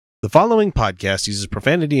The following podcast uses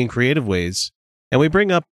profanity in creative ways, and we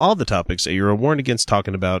bring up all the topics that you are warned against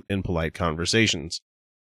talking about in polite conversations.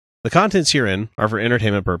 The contents herein are for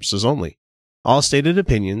entertainment purposes only. All stated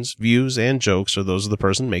opinions, views, and jokes are those of the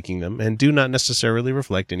person making them and do not necessarily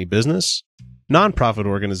reflect any business, non-profit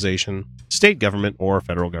organization, state government, or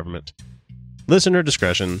federal government. Listener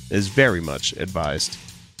discretion is very much advised.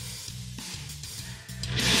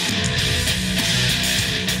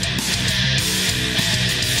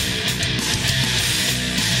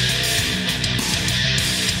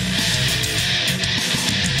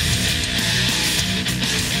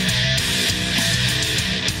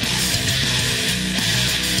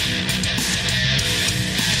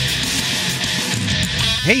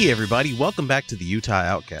 Hey everybody, welcome back to the Utah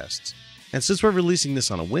Outcasts. And since we're releasing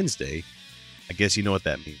this on a Wednesday, I guess you know what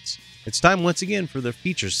that means. It's time once again for the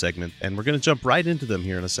features segment, and we're going to jump right into them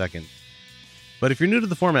here in a second. But if you're new to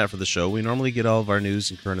the format for the show, we normally get all of our news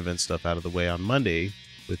and current events stuff out of the way on Monday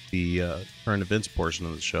with the current events portion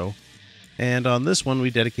of the show. And on this one,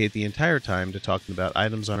 we dedicate the entire time to talking about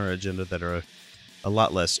items on our agenda that are a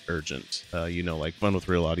lot less urgent, like Fun with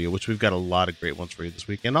Real Audio, which we've got a lot of great ones for you this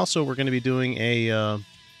week. And also, we're going to be doing a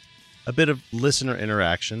bit of listener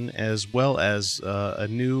interaction, as well as a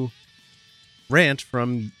new rant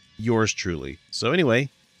from yours truly. So anyway,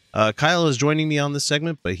 Kyle is joining me on this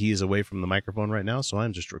segment, but he is away from the microphone right now, so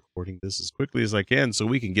I'm just recording this as quickly as I can so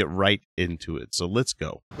we can get right into it. So let's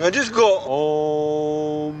go. Now just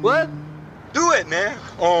go, what? Do it, man.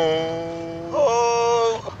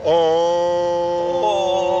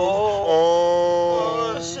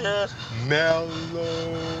 Shit. Mellow.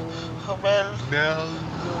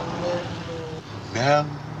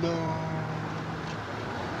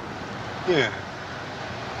 Yeah.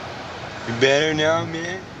 You better now,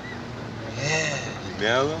 man? Yeah. You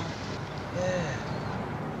mellow?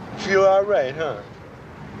 Yeah. Feel all right, huh?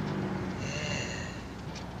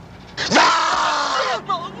 Yeah.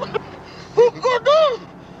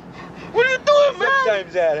 What are you doing, man?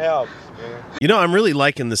 Sometimes that helps, man. You know, I'm really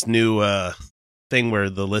liking this new thing where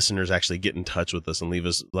the listeners actually get in touch with us and leave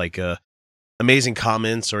us like amazing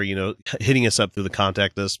comments or, hitting us up through the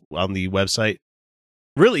contact us on the website.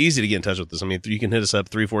 Really easy to get in touch with us. I mean, you can hit us up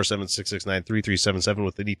 347-669-3377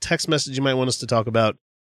 with any text message you might want us to talk about.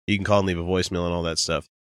 You can call and leave a voicemail and all that stuff.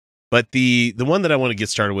 But the one that I want to get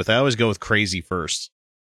started with, I always go with crazy first.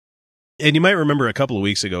 And you might remember a couple of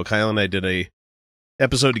weeks ago, Kyle and I did a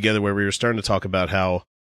episode together where we were starting to talk about how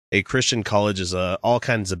a Christian college is all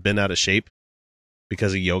kinds of bent out of shape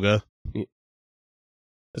because of yoga.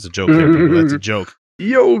 That's a joke there, people. That's a joke.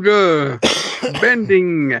 Yoga!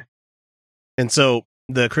 Bending! And so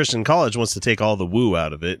the Christian college wants to take all the woo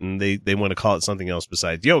out of it, and they want to call it something else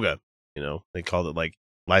besides yoga. They call it like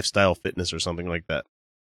lifestyle fitness or something like that.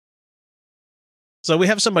 So we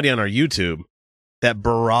have somebody on our YouTube that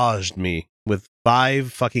barraged me with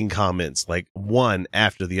 5 fucking comments, like one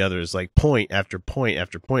after the other. It's like point after point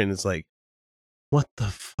after point. And it's like, what the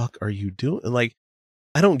fuck are you doing? Like,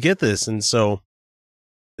 I don't get this. And so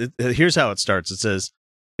here's how it starts. It says,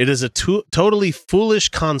 it is a totally foolish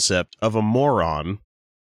concept of a moron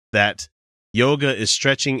that yoga is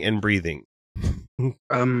stretching and breathing.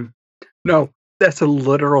 No, that's a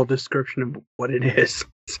literal description of what it is.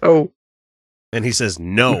 So, and he says,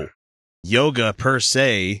 no, yoga per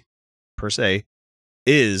se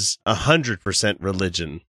is 100%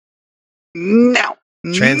 religion. No.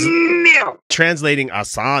 Translating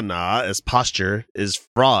asana as posture is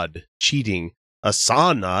fraud, cheating.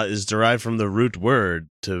 Asana is derived from the root word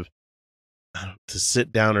to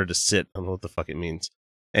sit down or to sit. I don't know what the fuck it means.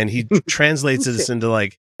 And he translates it into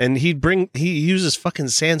like, and he uses fucking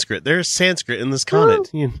Sanskrit. There's Sanskrit in this comment.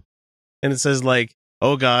 And it says like,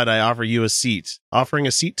 oh God, I offer you a seat. Offering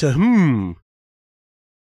a seat to whom?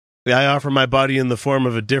 I offer my body in the form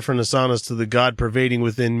of a different asanas to the God pervading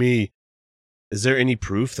within me. Is there any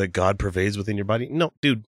proof that God pervades within your body? No,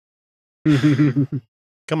 dude.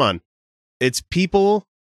 Come on. It's people,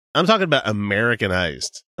 I'm talking about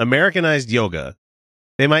Americanized yoga.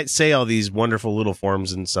 They might say all these wonderful little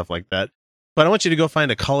forms and stuff like that, but I want you to go find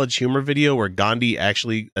a College Humor video where Gandhi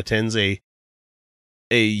actually attends a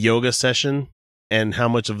yoga session and how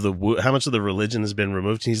much of the religion has been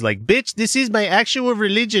removed. And he's like, bitch, this is my actual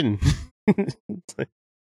religion. When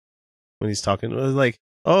he's talking, like,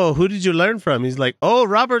 oh, who did you learn from? He's like, oh,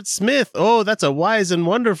 Robert Smith. Oh, that's a wise and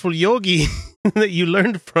wonderful yogi that you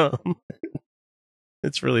learned from.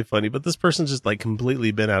 It's really funny, but this person's just like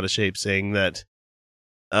completely been out of shape saying that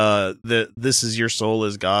this is your soul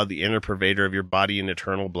as God, the inner pervader of your body and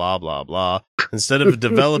eternal blah, blah, blah. Instead of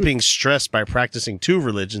developing stress by practicing two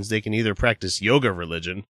religions, they can either practice yoga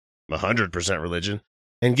religion, 100% religion,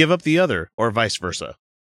 and give up the other, or vice versa.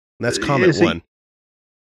 And that's comment one.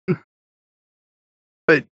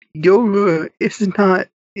 But yoga is not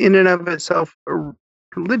in and of itself a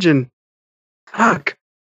religion. Fuck.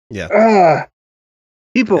 Yeah.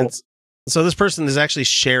 People. And so this person is actually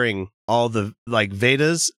sharing all the like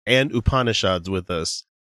Vedas and Upanishads with us.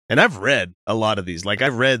 And I've read a lot of these. Like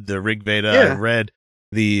I've read the Rig Veda, I've read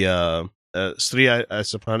the Sri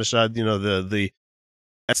Upanishad, you know, the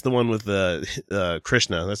that's the one with the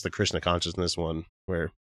Krishna. That's the Krishna consciousness one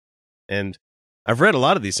and I've read a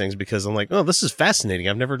lot of these things because I'm like, oh, this is fascinating.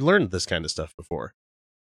 I've never learned this kind of stuff before.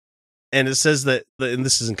 And it says that, and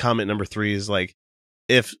this is in comment number 3, is like,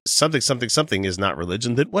 if something is not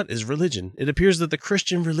religion, then what is religion? It appears that the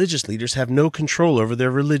Christian religious leaders have no control over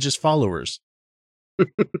their religious followers.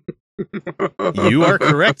 You are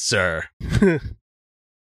correct, sir.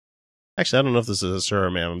 Actually, I don't know if this is a sir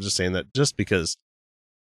or ma'am. I'm just saying that just because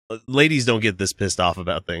ladies don't get this pissed off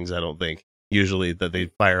about things, I don't think. Usually that they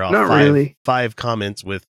fire off five comments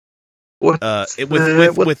with anglicized.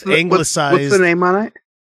 What's the name on it?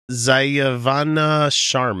 Zayavana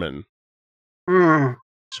Sharman.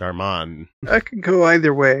 Sharman. That could go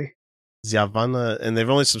either way. Zayavana, and they've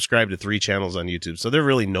only subscribed to 3 channels on YouTube, so they're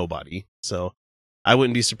really nobody. So I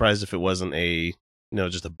wouldn't be surprised if it wasn't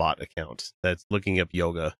just a bot account that's looking up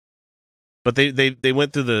yoga. But they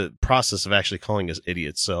went through the process of actually calling us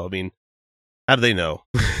idiots. So I mean, how do they know?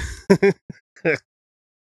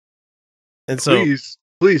 And so,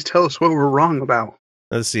 please tell us what we're wrong about.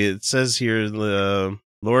 Let's see. It says here,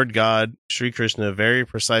 Lord God, Sri Krishna, very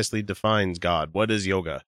precisely defines God. What is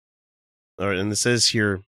yoga? And it says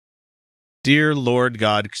here, dear Lord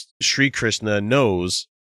God, Sri Krishna knows,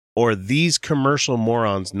 or these commercial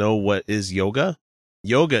morons know what is yoga.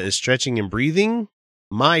 Yoga is stretching and breathing.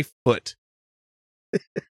 My foot.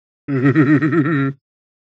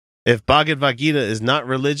 If Bhagavad Gita is not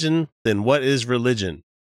religion, then what is religion?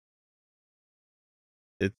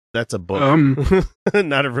 That's a book,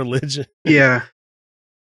 not a religion. Yeah.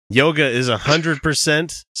 Yoga is 100%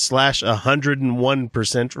 /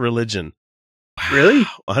 101% religion. Wow. Really?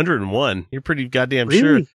 101. You're pretty goddamn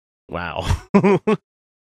sure. Wow.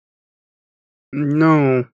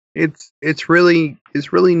 No, it's really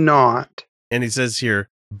not. And he says here,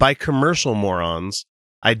 by commercial morons,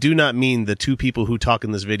 I do not mean the 2 people who talk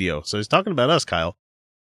in this video. So he's talking about us, Kyle.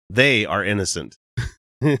 They are innocent.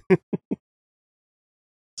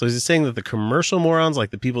 So is he saying that the commercial morons, like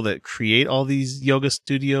the people that create all these yoga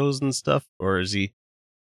studios and stuff, or is he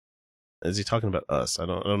talking about us? I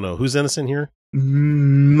don't know. Who's innocent here?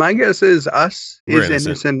 My guess is us is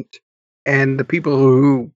innocent, and the people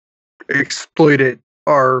who exploit it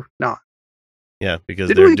are not. Yeah, because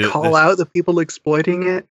did we call out the people exploiting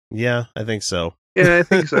it? Yeah, I think so. Yeah, I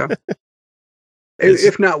think so.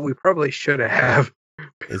 If not, we probably should have.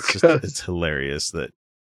 It's hilarious that.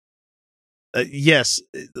 Yes,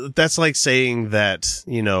 that's like saying that,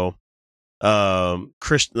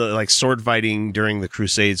 like sword fighting during the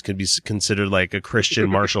Crusades could be considered like a Christian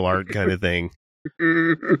martial art kind of thing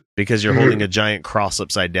because you're holding a giant cross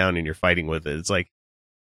upside down and you're fighting with it. It's like,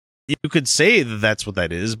 you could say that that's what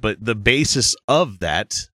that is, but the basis of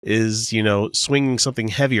that is, swinging something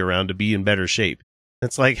heavy around to be in better shape.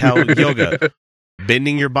 It's like how yoga,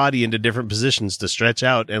 bending your body into different positions to stretch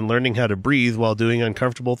out and learning how to breathe while doing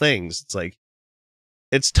uncomfortable things. It's like,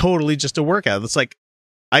 it's totally just a workout. It's like,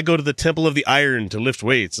 I go to the Temple of the Iron to lift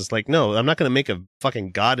weights. It's like, no, I'm not going to make a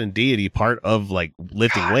fucking god and deity part of like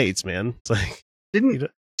lifting weights, man. It's like,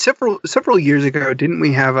 several years ago, didn't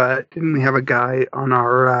we have a guy on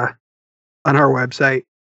our website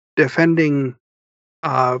defending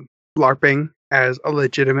LARPing as a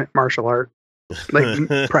legitimate martial art? Like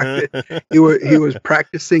he was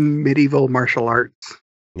practicing medieval martial arts.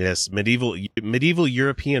 Yes, medieval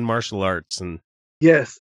European martial arts, and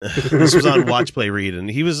yes, this was on Watch Play Read, and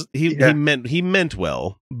he meant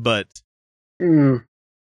well, but man,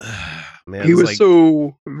 he was like,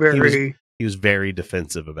 so very. He was very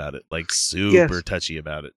defensive about it, like super touchy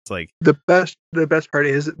about it. It's like the best part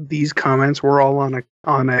is these comments were all on a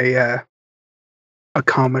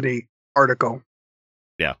comedy article.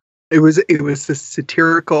 Yeah, it was a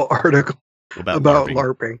satirical article about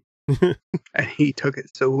LARPing. And he took it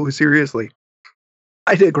so seriously.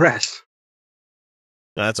 I digress.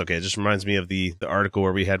 No, that's okay. It just reminds me of the article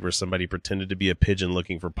where somebody pretended to be a pigeon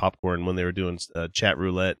looking for popcorn when they were doing chat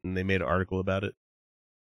roulette, and they made an article about it.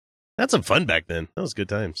 That's some fun back then. That was good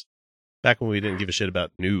times. Back when we didn't give a shit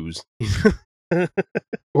about news.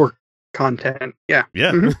 Or content. Yeah.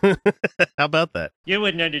 Yeah. Mm-hmm. How about that? You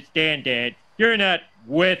wouldn't understand, Dad. You're not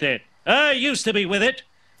with it. I used to be with it,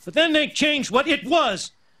 but then they changed what it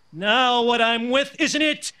was. Now what I'm with isn't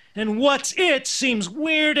it, and what's it seems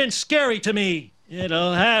weird and scary to me.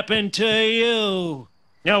 It'll happen to you.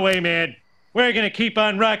 No way, man. We're gonna keep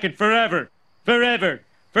on rocking forever. Forever.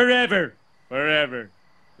 Forever. Forever.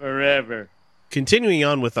 Forever. Continuing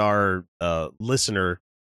on with our listener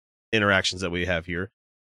interactions that we have here,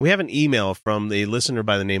 we have an email from a listener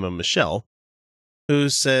by the name of Michelle, who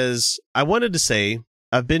says, I wanted to say,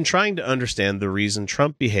 I've been trying to understand the reason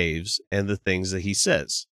Trump behaves and the things that he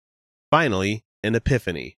says. Finally, an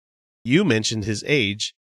epiphany. You mentioned his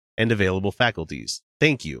age and available faculties.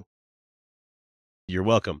 Thank you. You're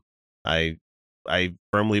welcome. I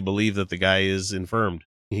firmly believe that the guy is infirmed.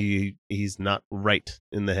 He's not right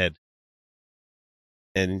in the head.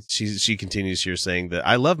 And she continues here saying that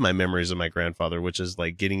I love my memories of my grandfather, which is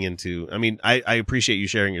like getting into, I mean, I appreciate you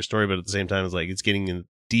sharing your story, but at the same time, it's like it's getting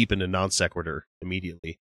deep into non sequitur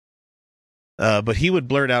immediately. But he would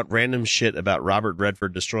blurt out random shit about Robert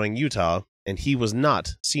Redford destroying Utah, and he was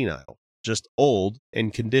not senile, just old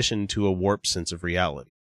and conditioned to a warped sense of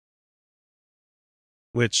reality.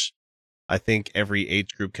 Which I think every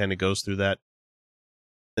age group kind of goes through that.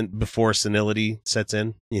 And before senility sets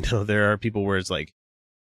in, you know, there are people where it's like,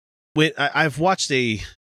 I've watched a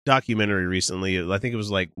documentary recently. I think it was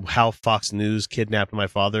like How Fox News Kidnapped My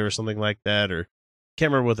Father or something like that, or can't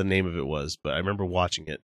remember what the name of it was, but I remember watching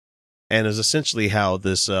it. And it was essentially how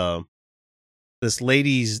this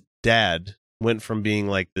lady's dad went from being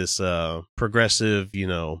like this progressive, you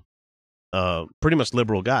know, pretty much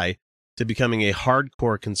liberal guy to becoming a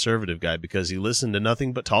hardcore conservative guy because he listened to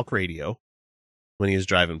nothing but talk radio when he was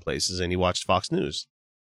driving places and he watched Fox News.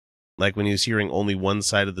 Like when he was hearing only one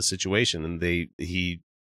side of the situation, and he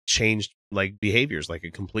changed like behaviors like a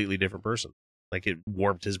completely different person. Like it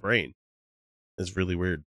warped his brain. It's really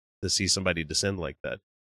weird to see somebody descend like that.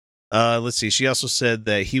 Let's see. She also said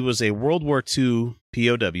that he was a World War II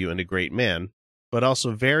POW and a great man, but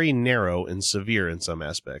also very narrow and severe in some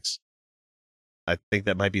aspects. I think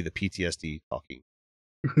that might be the PTSD talking.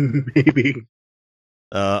 Maybe.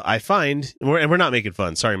 I find, and we're not making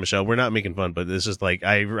fun. Sorry, Michelle, we're not making fun, but it's just like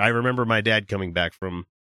I remember my dad coming back from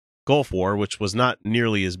Gulf War, which was not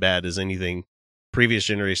nearly as bad as anything previous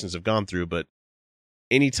generations have gone through. But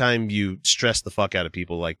anytime you stress the fuck out of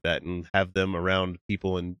people like that and have them around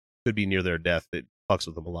people and could be near their death, it fucks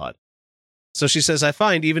with them a lot. So she says, I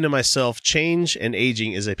find even in myself, change and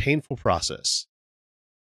aging is a painful process.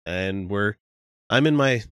 And I'm in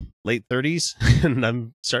my late 30s and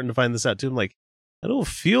I'm starting to find this out too. I'm like, I don't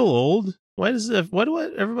feel old. Why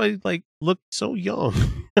do everybody like look so young?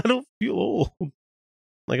 I don't feel old.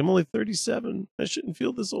 Like I'm only 37. I shouldn't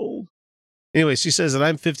feel this old. Anyway, she says that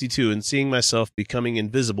I'm 52 and seeing myself becoming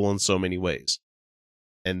invisible in so many ways.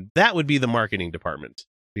 And that would be the marketing department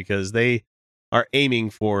because they are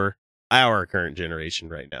aiming for our current generation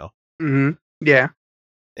right now. Mm-hmm. Yeah.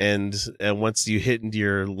 And once you hit into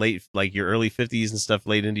your your early 50s and stuff,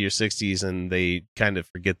 late into your 60s, and they kind of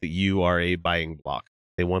forget that you are a buying block.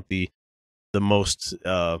 They want the most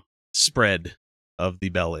spread of the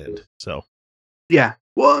bell end. So, yeah.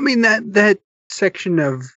 Well, I mean that section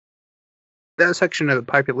of the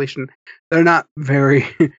population, they're not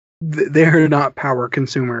they're not power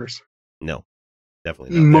consumers. No,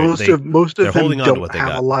 definitely not. Most of them holding on to don't what they have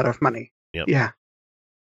got. a lot of money. Yep. Yeah.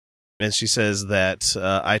 And she says that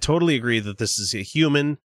I totally agree that this is a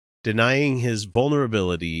human denying his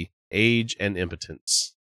vulnerability, age, and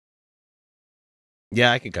impotence.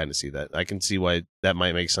 Yeah, I can kind of see that. I can see why that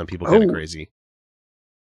might make some people kind of crazy.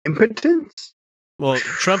 Impotence? Well,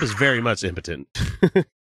 Trump is very much impotent.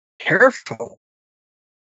 Careful.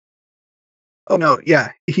 Oh, no.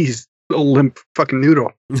 Yeah, he's a limp fucking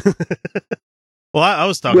noodle. Well, I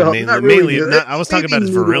was talking mainly I was talking about his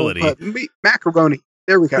virility. Macaroni.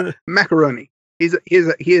 There we go. Macaroni. He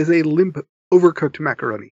is a limp, overcooked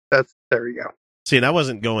macaroni. There you go. See, and I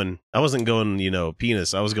wasn't going,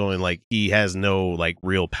 penis. I was going like he has no like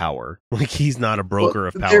real power. Like he's not a broker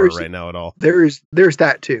of power right now at all. There's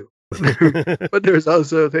that too. But there's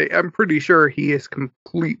also I'm pretty sure he is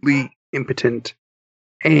completely impotent.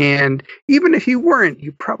 And even if he weren't,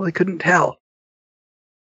 you probably couldn't tell.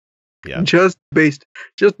 Yeah. Just based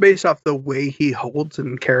off the way he holds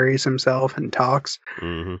and carries himself and talks.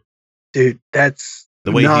 Mm-hmm. Dude, that's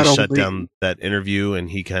the way he shut down that interview and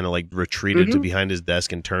he kind of like retreated to behind his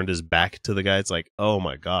desk and turned his back to the guy. It's like, oh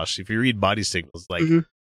my gosh. If you read body signals, like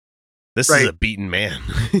this is a beaten man.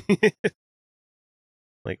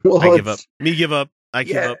 Like, well, I give up. Me give up. I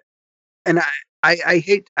give up. And I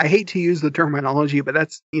hate to use the terminology, but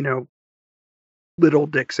that's, little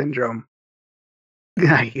dick syndrome.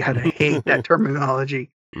 I gotta hate that terminology.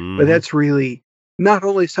 But that's really not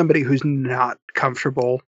only somebody who's not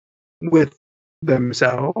comfortable with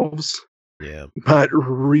themselves, Yeah. but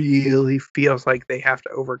really feels like they have to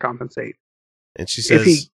overcompensate. And she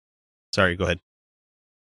says, sorry, go ahead.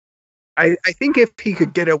 I think if he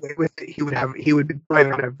could get away with it, he would be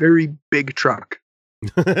driving a very big truck.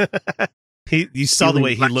 You saw the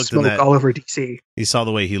way he looked in that all over DC. You saw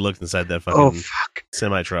the way he looked inside that fucking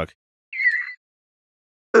semi truck.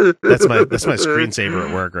 That's my screensaver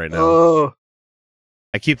at work right now. Oh,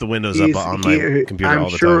 I keep the windows up on my computer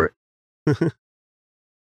all the time.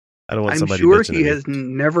 I don't want somebody bitching at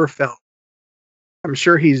me. I'm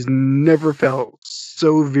sure he's never felt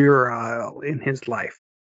so virile in his life.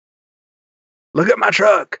 Look at my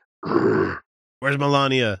truck. Where's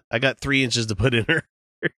Melania? I got 3 inches to put in her.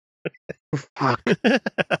 Fuck.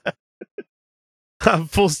 I'm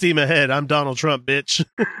full steam ahead. I'm Donald Trump, bitch.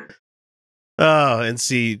 Oh, and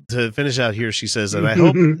see, to finish out here, she says, and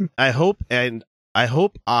I hope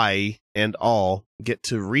I and all get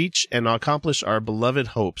to reach and accomplish our beloved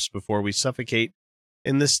hopes before we suffocate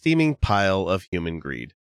in this steaming pile of human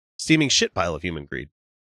greed. Steaming shit pile of human greed.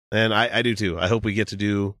 And I do too. I hope we get to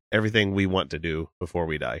do everything we want to do before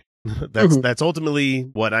we die. That's ultimately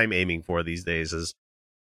what I'm aiming for these days. Is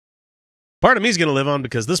part of me is going to live on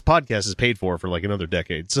because this podcast is paid for like another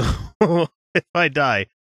decade. So if I die,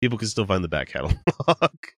 people can still find the back catalog.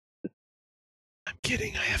 I'm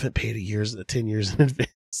kidding. I haven't paid 10 years in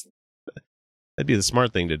advance. That'd be the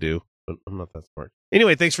smart thing to do, but I'm not that smart.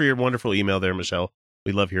 Anyway, thanks for your wonderful email there, Michelle.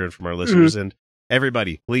 We love hearing from our listeners. And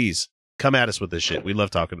everybody, please come at us with this shit. We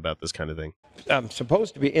love talking about this kind of thing. I'm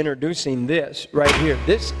supposed to be introducing this right here.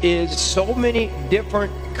 This is so many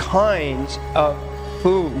different kinds of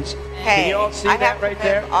foods. Can you all see that right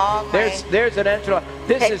there? There's an enchilada.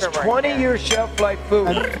 This is 20-year shelf life food,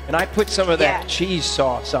 and I put some of that cheese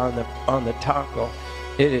sauce on the taco.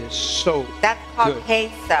 It is so That's called good.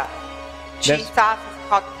 queso. Cheese sauce is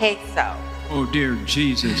called queso. Oh dear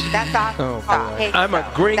Jesus. That's awesome. Queso. I'm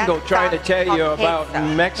a gringo trying to tell you about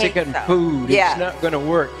Mexican food. Yes. It's not going to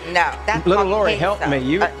work. No, that's Little called Lori, queso. help me.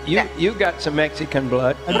 You got some Mexican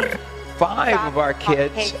blood. 5 of our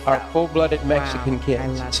kids are full-blooded Mexican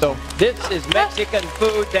kids. So this is Mexican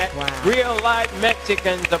food that real-life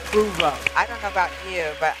Mexicans approve of. I don't know about you,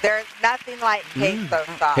 but there's nothing like queso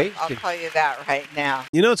sauce. Tasty. I'll tell you that right now.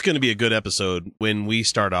 You know it's going to be a good episode when we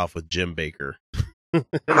start off with Jim Baker.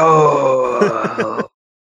 Oh,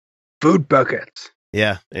 food buckets.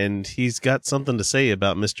 Yeah, and he's got something to say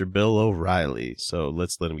about Mr. Bill O'Reilly, so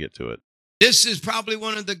let's let him get to it. This is probably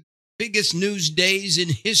one of the biggest news days in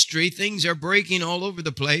history. Things are breaking all over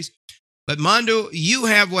the place. But Mondo, you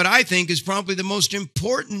have what I think is probably the most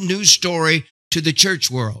important news story to the church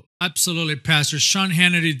world. Absolutely, Pastor. Sean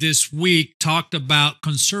Hannity this week talked about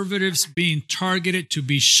conservatives being targeted to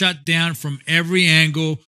be shut down from every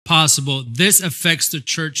angle possible. This affects the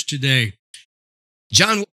church today.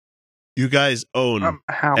 John, you guys own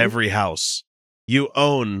every house. You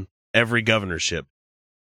own every governorship.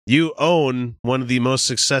 You own one of the most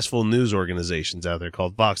successful news organizations out there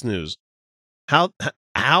called Fox News. How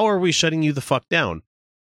are we shutting you the fuck down?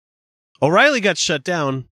 O'Reilly got shut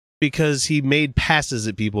down because he made passes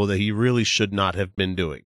at people that he really should not have been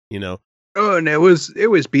doing, you know? Oh, and it was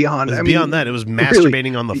beyond. Beyond that. It was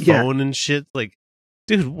masturbating on the phone and shit. Like,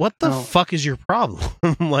 dude, what the fuck is your problem?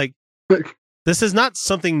 Like, this is not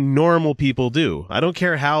something normal people do. I don't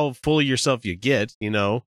care how full of yourself you get, you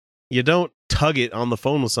know? You don't tug it on the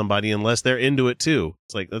phone with somebody unless they're into it too.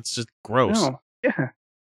 It's like, that's just gross. No, yeah.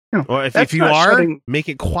 No, or if you are, make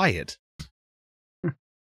it quiet.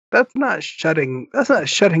 That's not shutting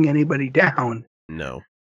anybody down. No.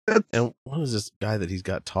 And what is this guy that he's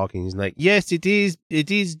got talking? He's like, yes, it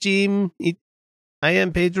is Jim. I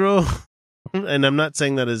am Pedro. And I'm not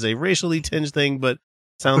saying that as a racially tinged thing, but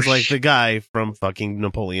sounds like the guy from fucking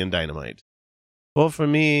Napoleon Dynamite. Well, for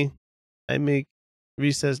me, I make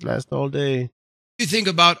recess last all day. What do you think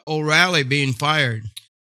about O'Reilly being fired?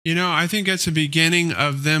 You know, I think that's the beginning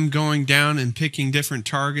of them going down and picking different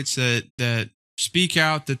targets that speak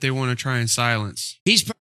out that they want to try and silence.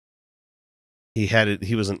 He had it.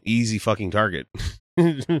 He was an easy fucking target.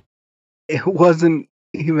 It wasn't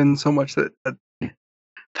even so much that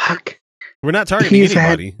fuck. We're not targeting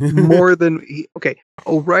anybody. More than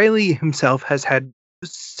O'Reilly himself has had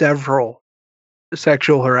several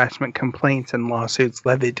sexual harassment complaints and lawsuits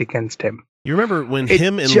levied against him. You remember when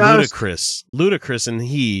him and Ludacris and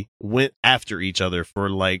he went after each other for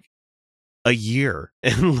like a year,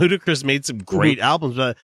 and Ludacris made some great albums.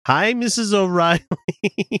 But hi, Mrs. O'Reilly,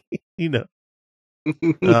 you know.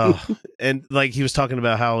 And like he was talking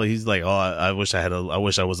about how he's like, I wish I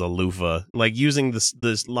was a loofah, like using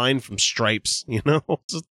this line from Stripes, you know.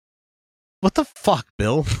 Just, what the fuck,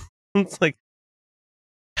 Bill? It's like,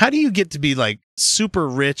 how do you get to be like super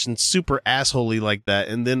rich and super assholey like that,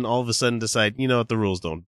 and then all of a sudden decide, you know what, the rules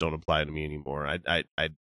don't apply to me anymore? I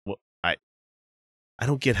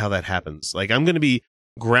don't get how that happens. Like, I'm going to be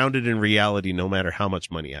grounded in reality no matter how much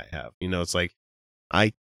money I have. You know, it's like,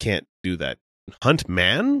 I can't do that. Hunt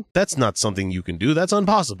man? That's not something you can do. That's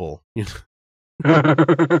impossible. With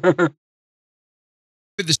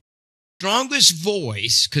the strongest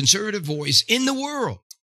voice, conservative voice in the world.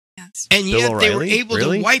 Yes. And Bill yet they were O'Reilly? able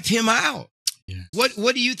Really? to wipe him out. Yeah.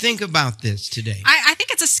 What do you think about this today? I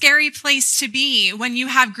think it's a scary place to be when you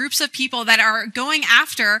have groups of people that are going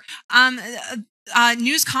after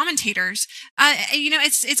news commentators.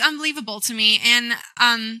 It's unbelievable to me,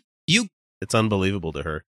 and it's unbelievable to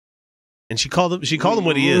her. And she called him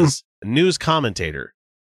what he is, a news commentator.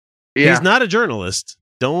 Yeah. He's not a journalist.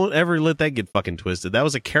 Don't ever let that get fucking twisted. That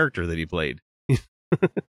was a character that he played.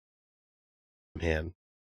 Man.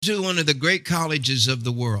 To one of the great colleges of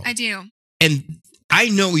the world. I do. And I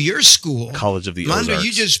know your school. College of the Mondo, Ozarks.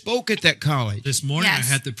 you just spoke at that college. This morning, Yes.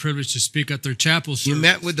 I had the privilege to speak at their chapel service. You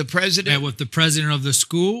met with the president? Met with the president of the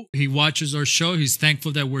school. He watches our show. He's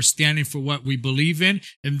thankful that we're standing for what we believe in.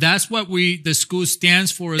 And that's what the school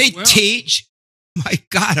stands for as They well. teach. My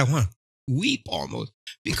God, I want to weep almost.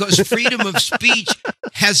 Because freedom of speech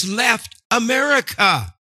has left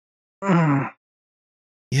America.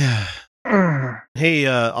 Yeah. Hey,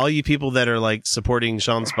 all you people that are like supporting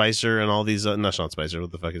Sean Spicer and all these, not Sean Spicer,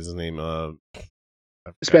 what the fuck is his name?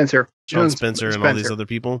 Spencer. Sean Spencer and all these other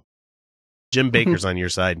people. Jim Baker's on your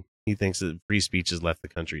side. He thinks that free speech has left the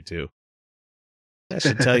country too. That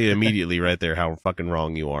should tell you immediately right there how fucking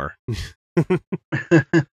wrong you are.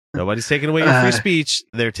 Nobody's taking away your free speech.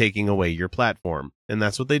 They're taking away your platform. And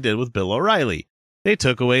that's what they did with Bill O'Reilly. They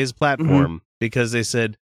took away his platform because they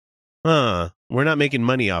said, we're not making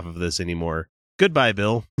money off of this anymore. Goodbye,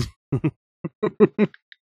 Bill.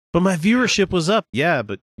 But my viewership was up. Yeah,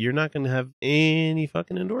 but you're not going to have any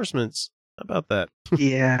fucking endorsements. How about that?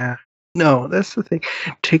 Yeah. No, that's the thing.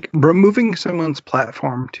 Removing someone's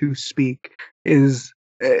platform to speak is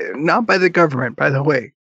not by the government, by the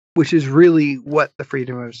way, which is really what the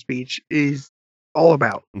freedom of speech is all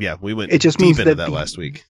about. Yeah, we went It just deep means into that that last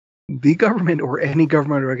week. The government or any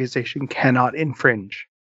government organization cannot infringe.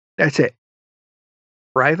 That's it.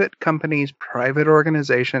 Private companies, private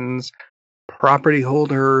organizations, property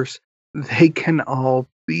holders, they can all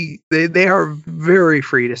be, they are very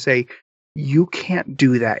free to say, you can't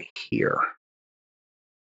do that here.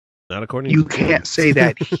 Not according You to can't say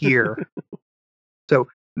that here. So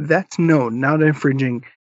that's not infringing.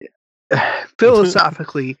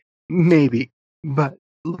 Philosophically, maybe, but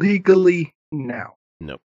legally, no.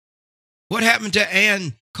 Nope. What happened to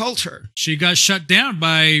Ann Coulter? She got shut down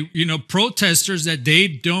by, protesters that they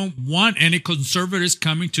don't want any conservatives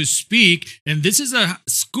coming to speak. And this is a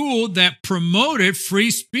school that promoted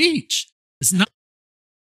free speech. It's not.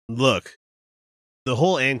 Look, the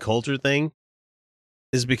whole Ann Coulter thing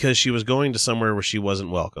is because she was going to somewhere where she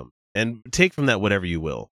wasn't welcome. And take from that whatever you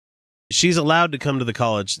will. She's allowed to come to the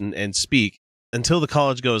college and speak until the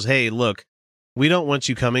college goes, hey, look, we don't want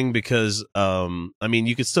you coming because,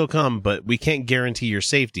 you could still come, but we can't guarantee your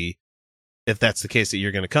safety if that's the case that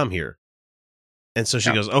you're going to come here. And so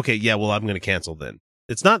she goes, okay, yeah, well, I'm going to cancel then.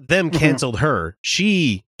 It's not them canceled her.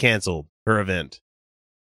 She canceled her event.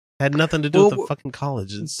 Had nothing to do with the fucking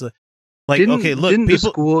college. It's okay, look,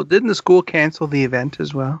 didn't the school cancel the event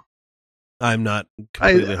as well? I'm not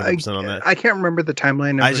completely 100% on that. I can't remember the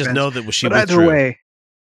timeline of I just events, know that she but withdrew.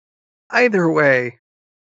 Either way,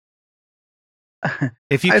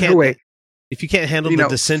 if you can't handle the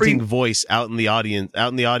dissenting voice out in the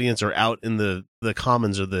audience or out in the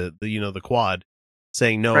commons or the quad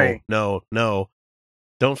saying no,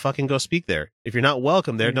 don't fucking go speak there. If you're not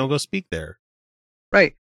welcome there, don't go speak there.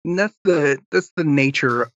 Right. And that's the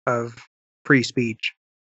nature of free speech.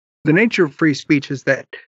 The nature of free speech is that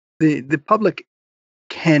the public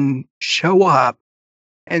can show up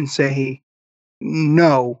and say,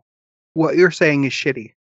 no, what you're saying is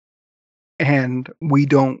shitty. And we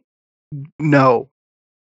don't know.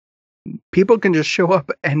 People can just show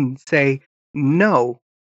up and say, no.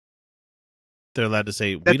 They're allowed to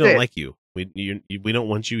say, we don't like you. We don't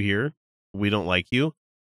want you here. We don't like you.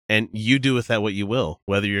 And you do with that what you will,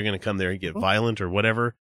 whether you're going to come there and get violent or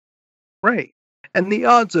whatever. Right. And the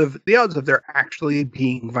odds of there actually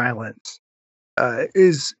being violence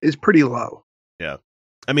is pretty low. Yeah.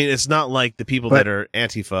 I mean, it's not like the people that are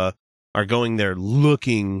Antifa are going there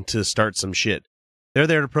looking to start some shit. People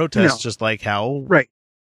there to protest just like how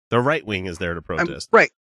the right wing is there to protest.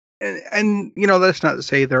 Right. And that's not to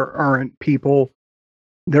say there aren't people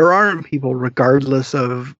regardless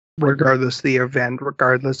of regardless of the event,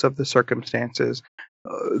 regardless of the circumstances.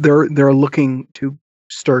 They're looking to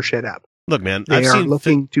stir shit up. Look, man, They are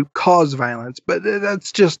looking to cause violence, but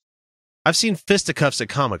that's just... I've seen fisticuffs at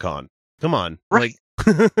Comic-Con. Come on. Right.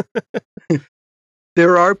 Like...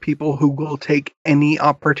 There are people who will take any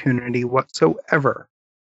opportunity whatsoever.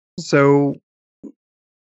 So...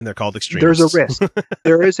 And they're called extremists. There's a risk.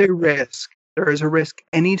 There is a risk. There is a risk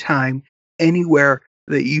anytime, anywhere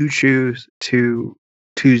that you choose to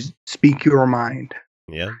speak your mind.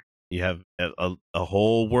 Yeah. You have a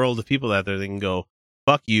whole world of people out there that can go,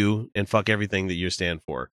 fuck you and fuck everything that you stand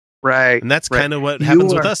for. Right. And that's kind of what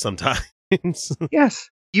happens with us sometimes. Yes.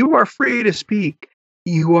 You are free to speak.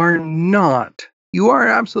 You are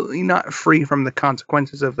absolutely not free from the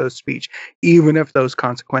consequences of those speech, even if those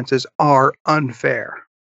consequences are unfair.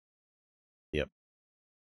 Yep.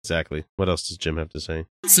 Exactly. What else does Jim have to say?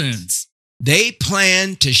 Nonsense. They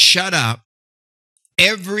plan to shut up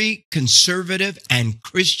every conservative and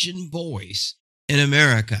Christian voice in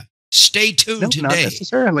America. Stay tuned today, not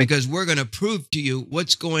necessarily, because we're going to prove to you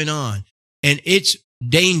what's going on, and it's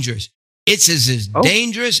dangerous. It's as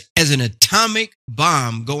dangerous as an atomic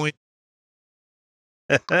bomb going.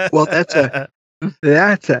 Well, that's a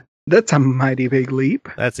mighty big leap.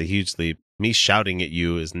 That's a huge leap. Me shouting at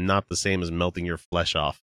you is not the same as melting your flesh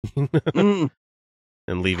off and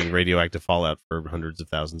leaving radioactive fallout for hundreds of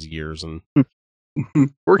thousands of years. And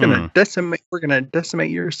we're gonna decimate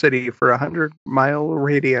your city for 100-mile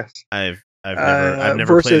radius. I've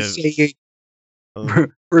never played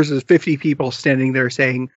versus 50 people standing there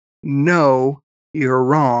saying, "No, you're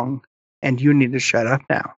wrong, and you need to shut up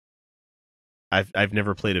now." I've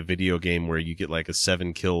never played a video game where you get like a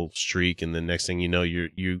 7-kill streak, and the next thing you know,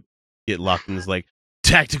 you get locked in this like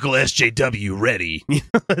tactical SJW ready.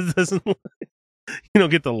 It doesn't. You don't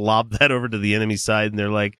get to lob that over to the enemy side, and they're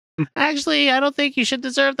like, "Actually, I don't think you should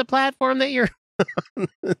deserve the platform that you're."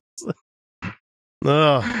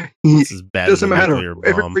 Oh, this is bad. Doesn't matter.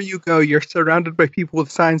 Everywhere you go, you're surrounded by people with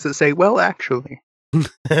signs that say, "Well, actually."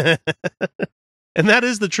 And that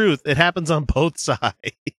is the truth. It happens on both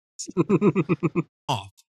sides.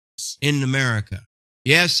 Off in America.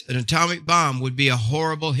 Yes, an atomic bomb would be a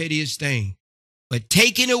horrible, hideous thing, but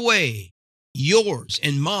taking away yours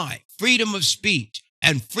and my freedom of speech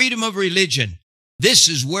and freedom of religion, this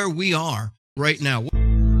is where we are right now.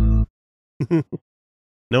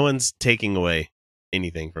 No one's taking away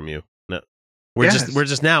anything from you. No, we're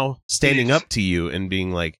just now standing up to you and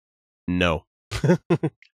being like, no.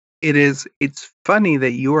 It's funny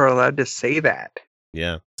that you are allowed to say that.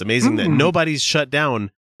 Yeah, it's amazing that nobody's shut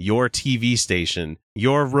down your TV station,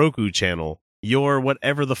 your Roku channel, your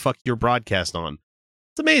whatever the fuck you're broadcast on.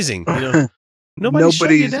 It's amazing. You know, nobody's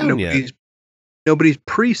shut you down yet. Nobody's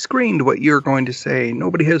pre-screened what you're going to say.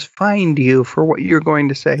 Nobody has fined you for what you're going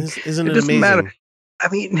to say. Isn't it doesn't amazing? Matter. I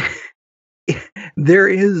mean, there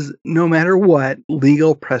is, no matter what,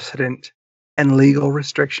 legal precedent and legal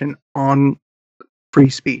restriction on free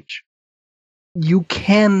speech. You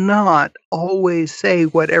cannot always say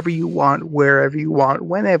whatever you want, wherever you want,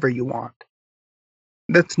 whenever you want.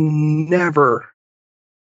 That's never,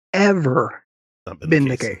 ever been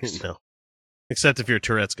the case. No. Except if you're a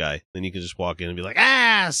Tourette's guy, then you can just walk in and be like,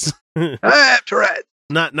 ass! Tourette's!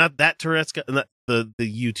 Not that Tourette's guy, not the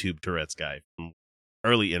YouTube Tourette's guy from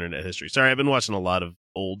early internet history. Sorry, I've been watching a lot of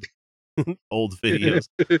old videos.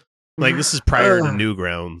 Like, this is prior to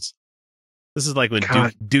Newgrounds. This is like when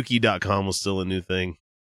Dookie.com was still a new thing.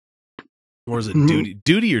 Or is it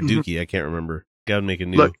Duty or Dookie? I can't remember. Gotta make a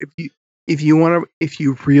new. Look, if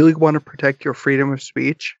you really want to protect your freedom of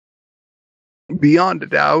speech, beyond a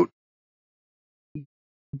doubt,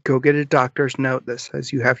 go get a doctor's note that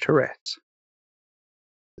says you have Tourette's.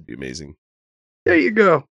 That'd be amazing. There you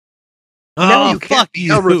go. Oh, fuck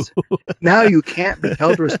you. Now you can't be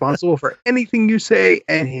held responsible for anything you say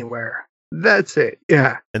anywhere. That's it.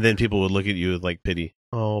 Yeah. And then people would look at you with like pity.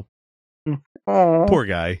 Oh, poor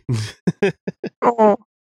guy. Oh,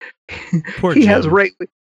 poor he Jim.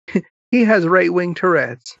 has right-wing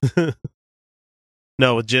Tourette's.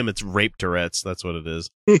 No, with Jim, it's rape Tourette's. That's what it is.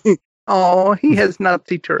 Oh, he has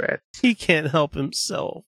Nazi Tourette's. He can't help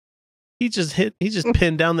himself. He just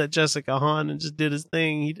pinned down that Jessica Hahn and just did his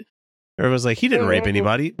thing. Everyone's like, he didn't rape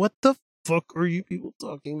anybody. What the fuck are you people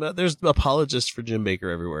talking about? There's apologists for Jim Baker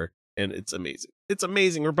everywhere. And it's amazing. It's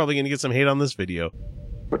amazing. We're probably going to get some hate on this video.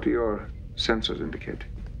 What do your sensors indicate?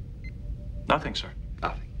 Nothing, sir.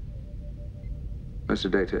 Nothing. Mr.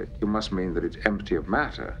 Data, you must mean that it's empty of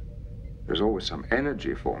matter. There's always some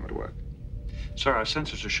energy form at work. Sir, our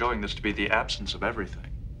sensors are showing this to be the absence of everything.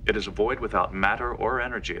 It is a void without matter or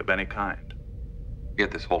energy of any kind.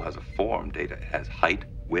 Yet this hole has a form, Data. It has height,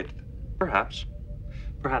 Width? Perhaps.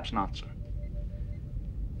 Perhaps not, sir.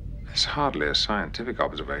 It's hardly a scientific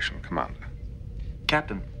observation, Commander.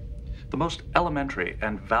 Captain, the most elementary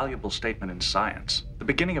and valuable statement in science, the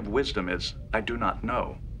beginning of wisdom, is, I do not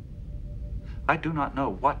know. I do not know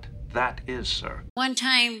what that is, sir. One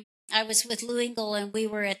time I was with Lou Engle and we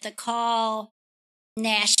were at the Call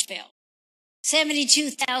Nashville.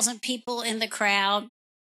 72,000 people in the crowd.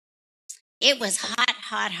 It was hot,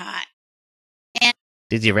 hot, hot. And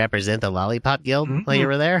did you represent the Lollipop Guild while you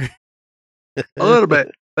were there? A little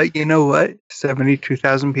bit. But you know what?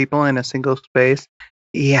 72,000 people in a single space.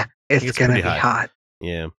 Yeah, it's going to be hot.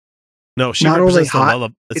 Yeah. No, she not represents only hot, the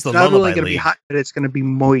lullaby. It's not only going to be hot, but it's going to be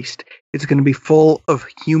moist. It's going to be full of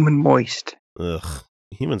human moist. Ugh.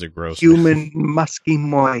 Humans are gross. Human musky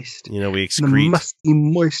moist. You know, we excrete. The musky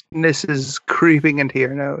moistness is creeping into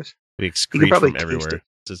your nose. We excrete from everywhere.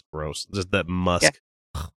 It's just gross. Just that musk.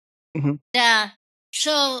 Yeah. Mm-hmm.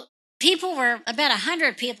 So people were, about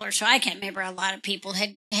 100 people or so, I can't remember, a lot of people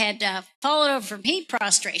had fallen over from heat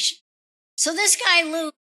prostration. So this guy,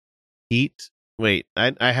 Lou. Heat? Wait,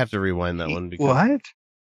 I have to rewind that one. Because what?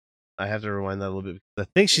 I have to rewind that a little bit. I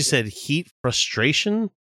think she said heat frustration?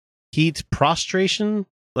 Heat prostration?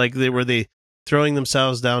 Like were they throwing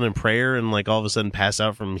themselves down in prayer and like all of a sudden pass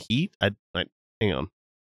out from heat? Hang on.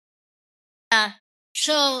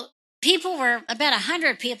 So people were, about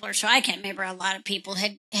 100 people or so, I can't remember, a lot of people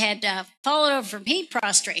had fallen over from heat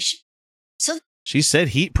prostration. So she said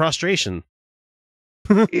heat prostration.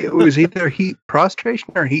 It was either heat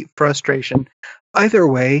prostration or heat frustration. Either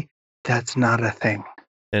way, that's not a thing.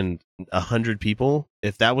 And 100 people,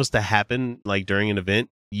 if that was to happen like during an event,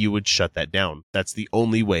 you would shut that down. That's the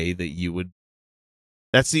only way that you would.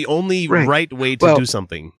 That's the only right way to do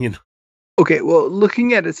something, you know. Okay, well,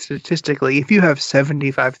 looking at it statistically, if you have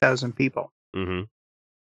 75,000 people, and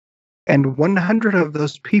 100 of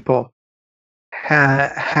those people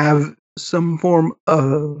have some form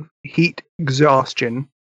of heat exhaustion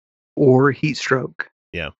or heat stroke,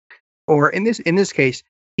 or in this case,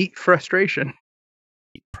 heat frustration,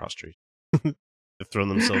 heat prostration, they've thrown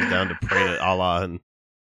themselves down to pray to Allah, and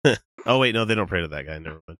oh wait, no, they don't pray to that guy.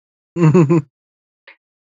 Never mind.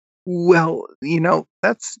 Well, you know,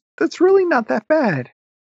 that's really not that bad.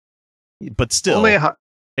 But still, a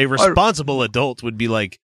responsible adult would be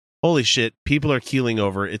like, holy shit, people are keeling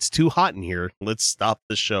over. It's too hot in here. Let's stop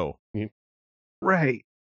the show. Right.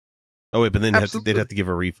 Oh, wait, but then they'd have to give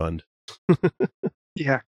a refund.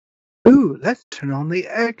 Yeah. Ooh, let's turn on the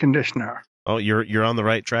air conditioner. Oh, you're on the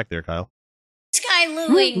right track there, Kyle. This guy,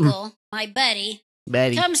 Lou Engle, my buddy,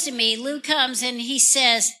 comes to me. Lou comes and he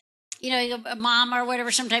says, you know, mom or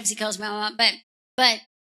whatever. Sometimes he calls me mom, but.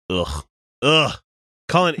 Ugh.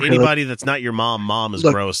 Calling anybody that's not your mom is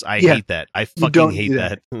gross. I hate that. I fucking hate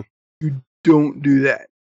that. You don't do that.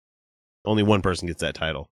 Only one person gets that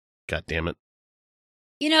title. God damn it.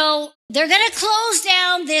 You know, they're going to close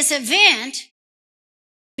down this event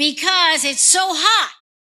because it's so hot.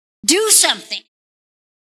 Do something.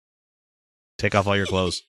 Take off all your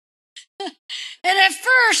clothes. And at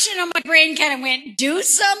first, you know, my brain kind of went, do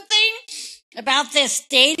something about this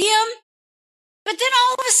stadium? But then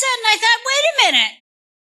all of a sudden I thought, wait a minute.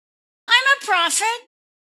 I'm a prophet.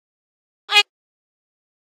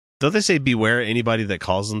 Don't they say beware anybody that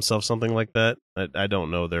calls themselves something like that? I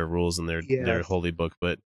don't know their rules in their holy book,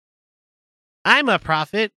 but I'm a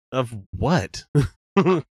prophet of what?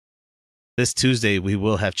 This Tuesday we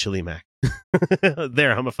will have chili mac.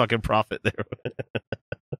 There, I'm a fucking prophet there.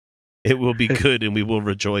 It will be good and we will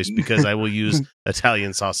rejoice because I will use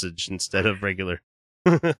Italian sausage instead of regular.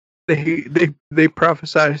 They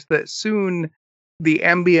prophesied that soon the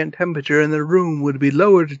ambient temperature in the room would be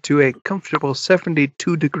lowered to a comfortable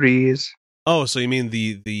 72 degrees. Oh, so you mean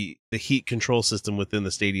the heat control system within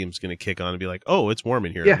the stadium is going to kick on and be like, oh, it's warm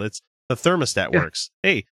in here. Yeah. The thermostat works.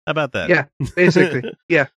 Hey, how about that? Yeah, basically.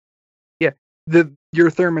 Yeah. Your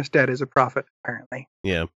thermostat is a prophet, apparently.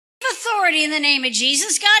 Yeah. Authority in the name of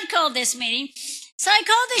Jesus. God called this meeting. So I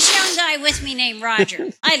called this young guy with me named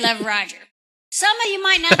Roger. I love Roger. Some of you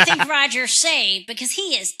might not think Roger's saved because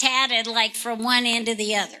he is tatted like from one end to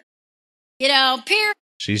the other. You know,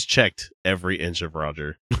 She's checked every inch of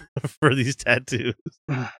Roger for these tattoos.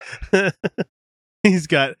 He's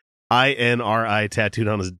got INRI tattooed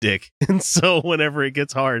on his dick. And so whenever it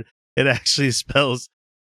gets hard, it actually spells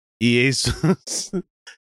Jesus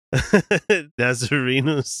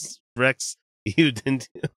Nazarenus Rex Udent.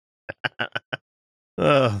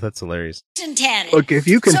 Oh, that's hilarious. Look, if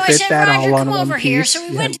you can fit that Roger, all on come one over piece. here. So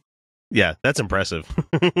we went. Yeah, that's impressive.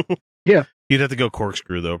 Yeah. You'd have to go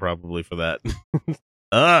corkscrew, though, probably for that.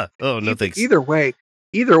 Oh, no thanks. Either way,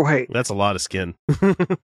 Either way. That's a lot of skin.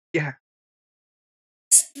 Yeah.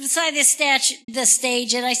 Beside the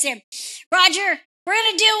stage, and I said, Roger, we're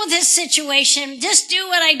going to deal with this situation. Just do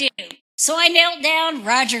what I do. So I knelt down.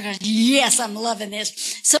 Roger goes, yes, I'm loving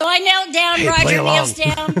this. So I knelt down. Hey, Roger kneels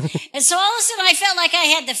down. And so all of a sudden I felt like I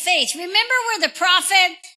had the faith. Remember where the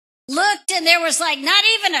prophet looked and there was like not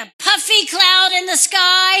even a puffy cloud in the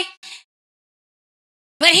sky?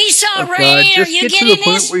 But he saw rain. Are you get getting to the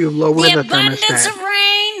point this? where you lower the the abundance thermostat. of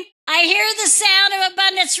rain. I hear the sound of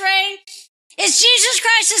abundance rain. Is Jesus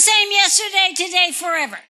Christ the same yesterday, today,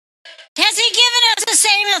 forever? Has he given us the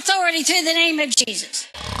same authority through the name of Jesus?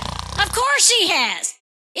 Of course he has.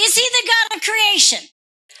 Is he the God of creation?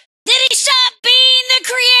 Did he stop being the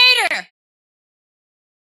creator?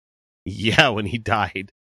 Yeah, when he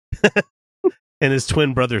died. And his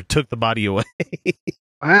twin brother took the body away.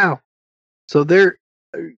 Wow. So they're,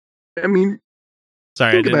 I mean,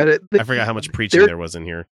 sorry, think about it. I forgot how much preaching there was in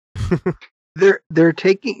here. They're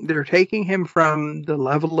taking him from the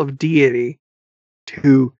level of deity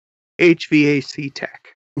to HVAC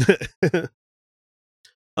tech.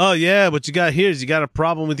 Oh yeah, what you got here is you got a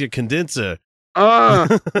problem with your condenser.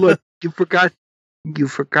 Look, you forgot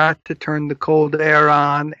to turn the cold air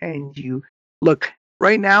on, and you look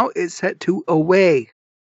right now it's set to away.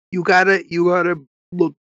 You gotta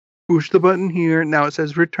look, push the button here. Now it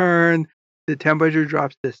says return. The temperature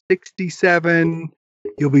drops to 67.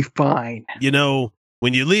 You'll be fine. You know,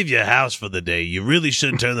 when you leave your house for the day, you really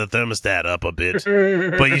should turn the thermostat up a bit.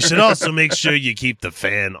 But you should also make sure you keep the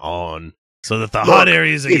fan on so that the hot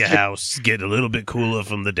areas of your house get a little bit cooler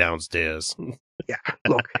from the downstairs. Yeah,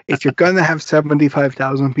 look, if you're going to have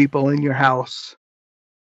 75,000 people in your house,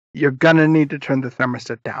 you're going to need to turn the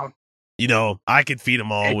thermostat down. You know, I could feed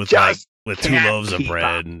them all with 2 loaves of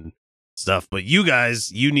bread and stuff, but you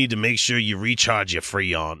guys, you need to make sure you recharge your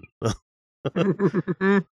Freon.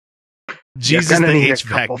 Jesus, the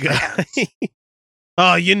HVAC guy.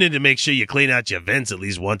 Oh, you need to make sure you clean out your vents at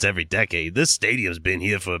least once every decade. This stadium's been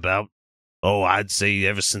here for about, I'd say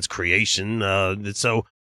ever since creation. So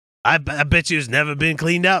I bet you it's never been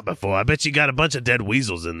cleaned out before. I bet you got a bunch of dead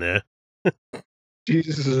weasels in there.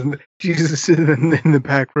 Jesus is in the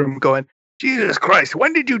back room going, Jesus Christ,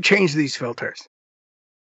 when did you change these filters?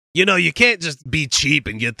 You know, you can't just be cheap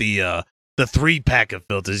and get the 3-pack of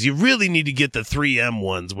filters. You really need to get the 3M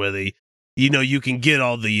ones where they, you can get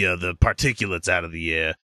all the particulates out of the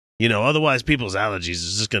air. Otherwise people's allergies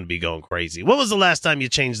is just going to be going crazy. When was the last time you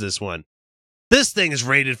changed this one? This thing is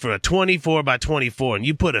rated for a 24 by 24, and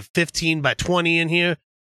you put a 15 by 20 in here?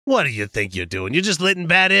 What do you think you're doing? You're just letting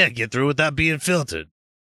bad air get through without being filtered.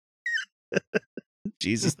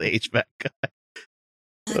 Jesus, the HVAC guy.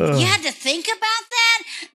 You had to think about that?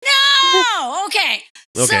 No! Okay.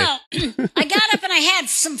 So, I got up and I had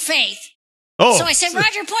some faith. So I said,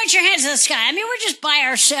 Roger, point your hands to the sky. I mean, we're just by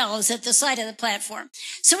ourselves at the side of the platform.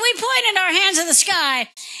 So we pointed our hands to the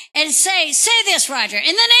sky and say this, Roger. In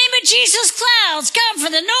the name of Jesus, clouds come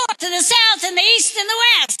from the north and the south and the east and the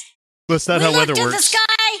west. That's not how weather works. We looked at the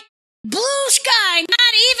sky, blue sky,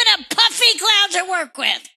 not even a puffy cloud to work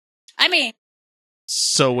with. I mean.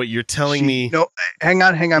 So what you're telling me? No, hang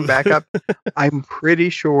on, back up. I'm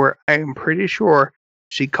pretty sure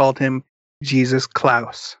she called him Jesus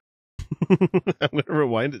Klaus. I'm going to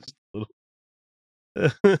rewind it just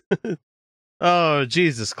a little. Oh,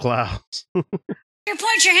 Jesus Klaus.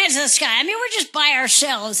 Point your hands to the sky. I mean, we're just by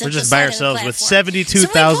ourselves. We're just by ourselves with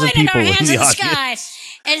 72,000 people in the audience.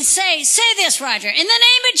 And say this, Roger. In the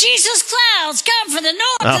name of Jesus, clouds come from the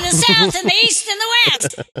north and the south and the east and the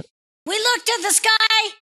west. We looked at the sky,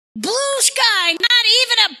 blue sky, not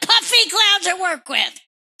even a puffy cloud to work with.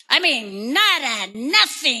 I mean,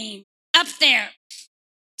 nothing up there.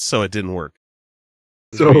 So it didn't work.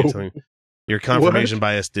 So your confirmation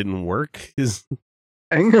bias didn't work?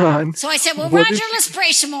 Hang on. So I said, well, Roger, let's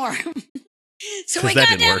pray some more. So we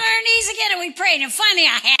got down on our knees again and we prayed, and finally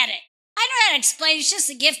I had it. I know how to explain. It's just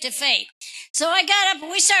a gift of faith. So I got up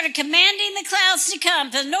and we started commanding the clouds to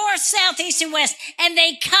come to the north, south, east, and west, and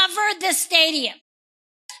they covered the stadium.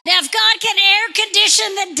 Now, if God can air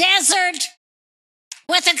condition the desert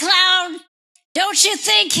with a cloud, don't you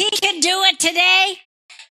think he can do it today?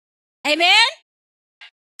 Amen?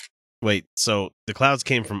 Wait, so the clouds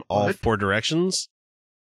came from all 4 directions?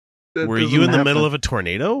 That Were you in the middle of a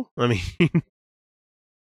tornado? I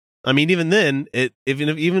mean, even then,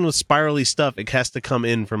 even with spirally stuff, it has to come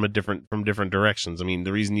in from different directions. I mean,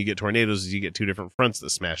 the reason you get tornadoes is you get 2 different fronts that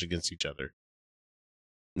smash against each other.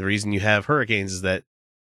 The reason you have hurricanes is that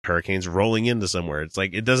hurricanes rolling into somewhere. It's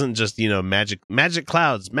like, it doesn't just, magic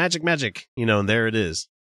clouds, magic, and there it is.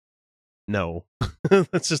 No,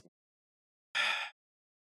 that's just,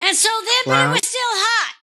 And so then it was still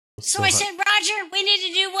hot. So I said, Roger, we need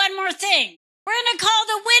to do one more thing. We're going to call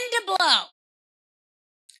the wind to blow.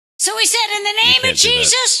 So we said, in the name of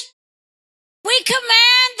Jesus, we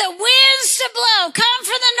command the winds to blow. Come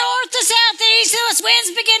from the north, the south, the east, those winds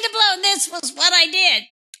begin to blow. And this was what I did.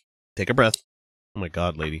 Take a breath. Oh my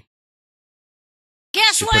God, lady.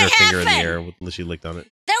 Guess she what put her happened? finger in the air until she licked on it.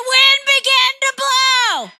 The wind began to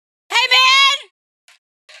blow. Hey, man.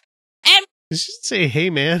 And you should say, hey,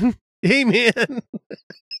 man. Hey, man.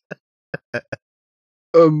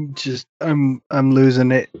 I'm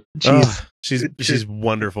losing it. She's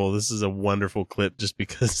wonderful. This is a wonderful clip just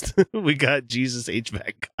because we got Jesus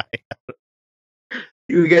HVAC guy.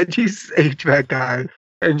 We got Jesus HVAC guy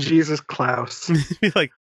and Jesus Klaus. Be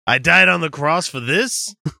like, I died on the cross for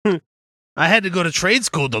this. I had to go to trade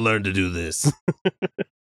school to learn to do this.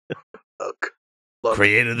 Look,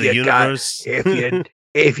 creator of the universe.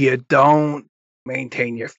 If you don't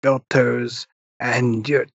maintain your filters and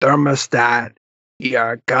your thermostat,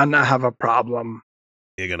 you're gonna have a problem.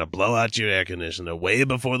 You're gonna blow out your air conditioner way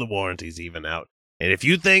before the warranty's even out. And if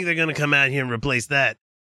you think they're gonna come out here and replace that,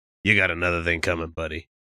 you got another thing coming, buddy.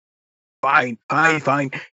 Fine.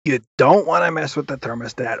 You don't want to mess with the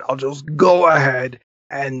thermostat. I'll just go ahead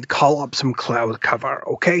and call up some cloud cover,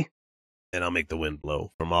 okay? And I'll make the wind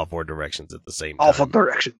blow from all four directions at the same All time. 4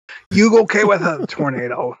 directions. You okay with a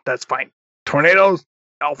tornado? That's fine. Tornadoes,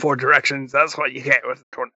 all 4 directions. That's what you get with a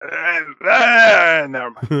tornado.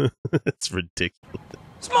 Never mind. It's ridiculous.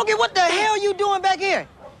 Smokey, what the hell you doing back here?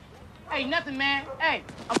 Hey, nothing, man. Hey,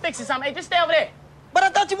 I'm fixing something. Hey, just stay over there. But I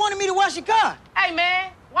thought you wanted me to wash your car. Hey,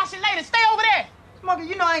 man, wash it later. Stay over there. Smokey,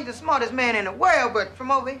 you know I ain't the smartest man in the world, but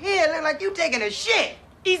from over here, it look like you taking a shit.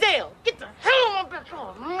 Ezel, get the hell on my back.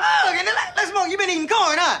 Oh, okay, let's smoke. You been eating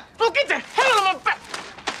corn, huh? Oh, get the hell on my back.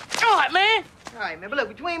 All right, man. All right, man, but look,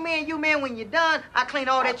 between me and you, man, when you're done, I'll clean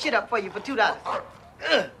all that shit up for you for $2.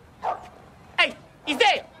 Hey,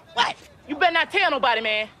 Ezel. What? You better not tell nobody,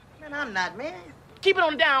 man. Man, I'm not, man. Keep it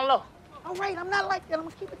on the down low. All right, I'm not like that. I'm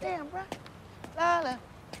gonna keep it down, bro. La.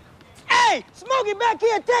 Hey, Smokey back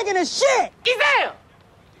here taking a shit. Ezel.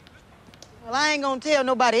 Well, I ain't gonna tell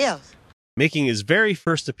nobody else. Making his very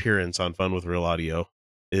first appearance on Fun with Real Audio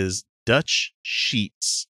is Dutch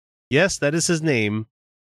Sheets. Yes, that is his name.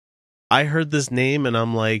 I heard this name and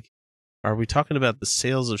I'm like, are we talking about the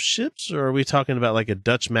sales of ships, or are we talking about like a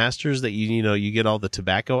Dutch Masters that you get all the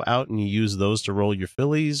tobacco out and you use those to roll your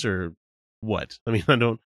fillies, or what? I mean,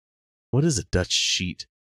 what is a Dutch sheet?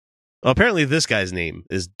 Well, apparently this guy's name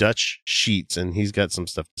is Dutch Sheets, and he's got some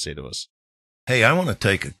stuff to say to us. Hey, I want to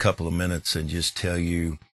take a couple of minutes and just tell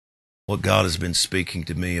you what God has been speaking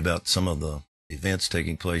to me about some of the events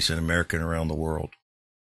taking place in America and around the world.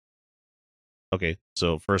 Okay,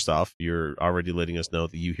 so first off, you're already letting us know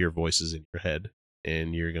that you hear voices in your head,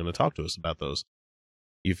 and you're going to talk to us about those.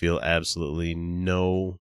 You feel absolutely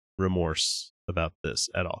no remorse about this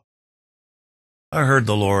at all. I heard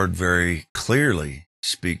the Lord very clearly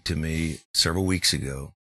speak to me several weeks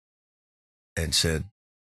ago and said,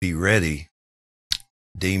 be ready.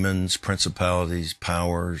 Demons, principalities,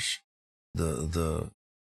 powers,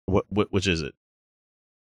 which is it?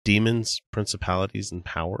 Demons, principalities, and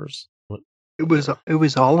powers? What? It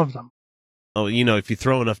was all of them. Oh, if you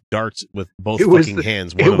throw enough darts with both fucking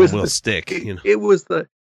hands, one of them will stick.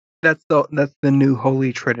 That's the new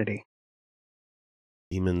Holy Trinity.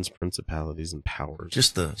 Demons, principalities, and powers.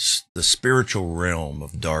 Just the spiritual realm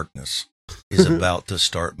of darkness is about to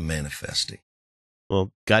start manifesting.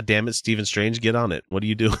 Well, God damn it, Stephen Strange, get on it. What are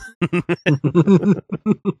you doing?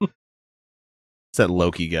 It's that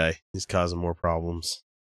Loki guy. He's causing more problems.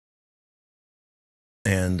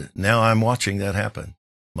 And now I'm watching that happen.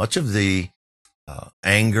 Much of the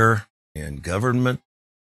anger in government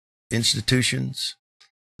institutions,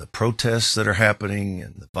 the protests that are happening,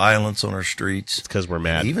 and the violence on our streets. It's because we're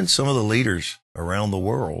mad. Even some of the leaders around the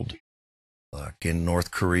world, like in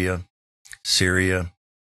North Korea, Syria.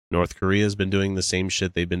 North Korea has been doing the same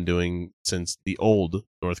shit they've been doing since the old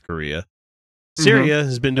North Korea. Syria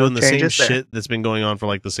has been doing the same shit that's been going on for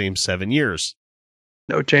like the same 7 years.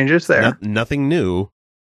 No changes there. Nothing new.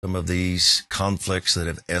 Some of these conflicts that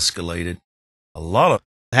have escalated, a lot of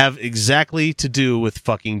have exactly to do with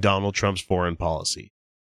fucking Donald Trump's foreign policy.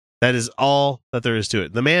 That is all that there is to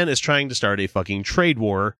it. The man is trying to start a fucking trade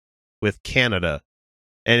war with Canada.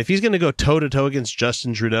 And if he's going to go toe-to-toe against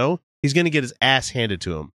Justin Trudeau, he's going to get his ass handed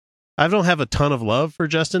to him. I don't have a ton of love for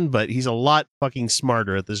Justin, but he's a lot fucking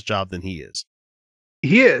smarter at this job than he is.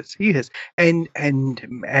 He is. And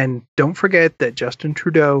don't forget that Justin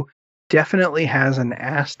Trudeau definitely has an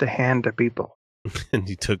ass to hand to people. And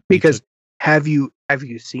have you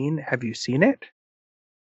seen it?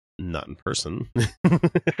 Not in person.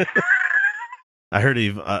 I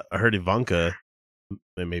heard Ivanka,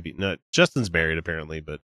 maybe not. Justin's married apparently,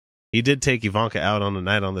 but he did take Ivanka out on a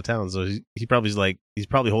night on the town. So he's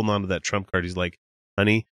probably holding on to that trump card. He's like,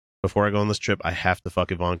 honey, before I go on this trip, I have to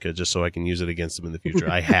fuck Ivanka just so I can use it against him in the future.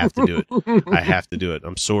 I have to do it. I have to do it.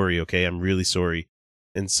 I'm sorry. Okay. I'm really sorry.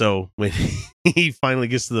 And so when he finally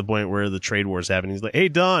gets to the point where the trade war is happening, he's like, hey,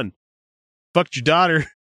 Don, fucked your daughter.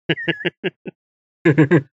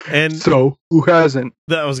 And so who hasn't?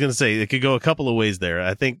 I was going to say, it could go a couple of ways there.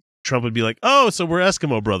 I think Trump would be like, oh, so we're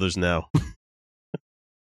Eskimo brothers now.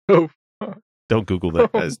 Oh, don't Google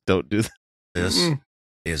that, guys. Don't do that. This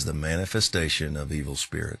is the manifestation of evil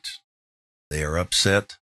spirits. They are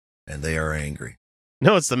upset and they are angry.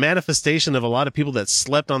 No, it's the manifestation of a lot of people that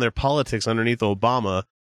slept on their politics underneath Obama,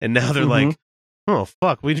 and now they're like, oh,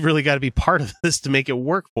 fuck, we've really got to be part of this to make it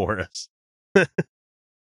work for us.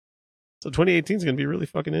 So 2018 is going to be really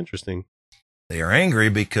fucking interesting. They are angry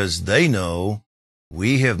because they know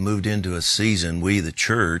we have moved into a season, we the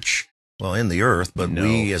church, well, in the earth, but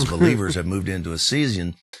we as believers have moved into a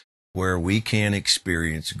season where we can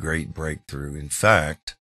experience great breakthrough. In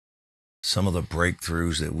fact, some of the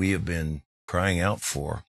breakthroughs that we have been crying out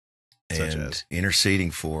for and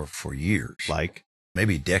interceding for years, like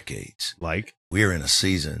maybe decades, like we are in a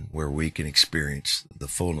season where we can experience the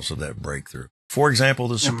fullness of that breakthrough. For example,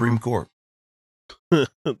 the Supreme Court.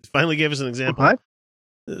 Finally gave us an example. What?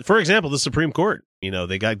 For example, the Supreme Court. You know,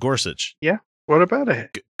 they got Gorsuch. Yeah. What about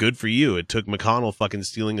it? Good for you. It took McConnell fucking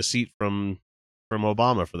stealing a seat from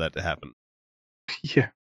Obama for that to happen. Yeah.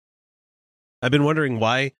 I've been wondering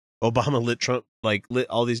why Obama let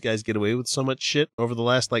all these guys get away with so much shit over the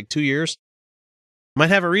last 2 years. Might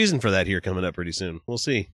have a reason for that here coming up pretty soon. We'll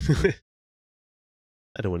see.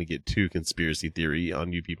 I don't want to get too conspiracy theory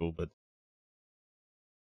on you people, but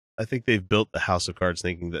I think they've built the house of cards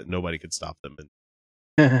thinking that nobody could stop them.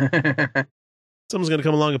 And someone's going to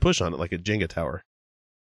come along and push on it like a Jenga tower.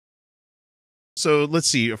 So let's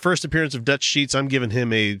see. First appearance of Dutch Sheets. I'm giving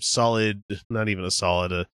him a solid, not even a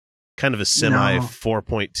solid, a kind of a semi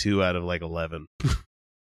 4.2 out of 11.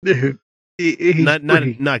 Dude,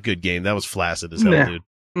 not good game. That was flaccid as hell, dude.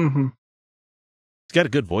 Mm-hmm. He's got a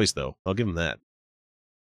good voice though. I'll give him that.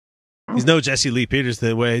 He's no Jesse Lee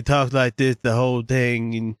Peterson where he talks like this the whole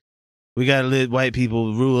thing, and we gotta let white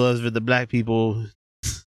people rule us for the black people.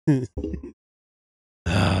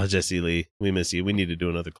 Jesse Lee, we miss you. We need to do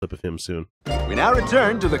another clip of him soon. We now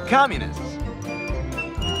return to the communists.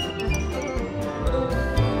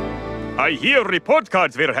 I hear report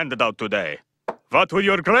cards were handed out today. What were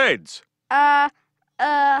your grades?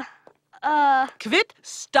 Quit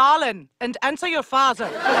Stalin and answer your father.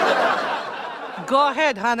 Go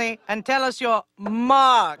ahead, honey, and tell us your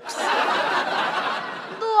marks.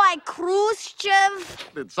 Like Khrushchev?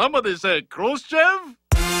 Did somebody say Khrushchev?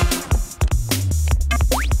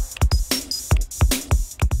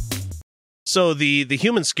 So the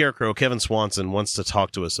human scarecrow, Kevin Swanson, wants to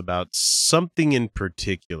talk to us about something in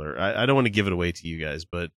particular. I don't want to give it away to you guys,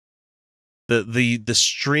 but the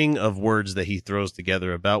string of words that he throws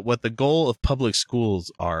together about what the goal of public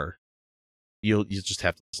schools are. You just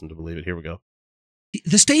have to listen to believe it. Here we go.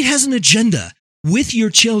 The state has an agenda with your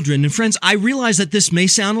children. And friends, I realize that this may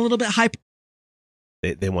sound a little bit hyper.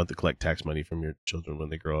 They want to collect tax money from your children when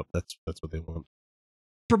they grow up. That's what they want.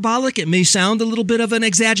 Hyperbolic. It may sound a little bit of an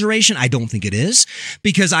exaggeration. I don't think it is,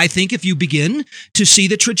 because I think if you begin to see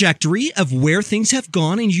the trajectory of where things have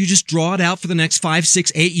gone and you just draw it out for the next 5,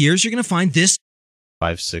 6, 8 years, you're going to find this.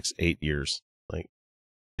 5, 6, 8 years.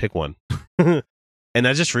 Pick one. And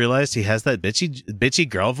I just realized he has that bitchy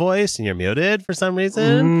girl voice, and you're muted for some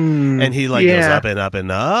reason. And he goes up and up and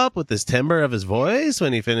up with this timbre of his voice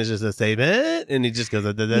when he finishes the statement, and he just goes.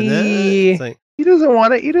 He doesn't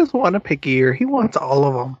want it. He doesn't want a picky ear. He wants all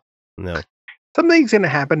of them. No. Something's going to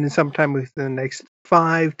happen sometime within the next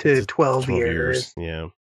 5 to 12 years. Yeah.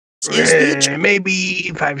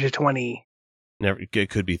 Maybe 5 to 20. It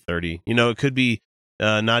could be 30. It could be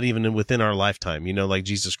not even within our lifetime. Like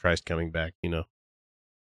Jesus Christ coming back.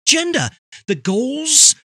 Agenda, the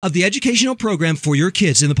goals of the educational program for your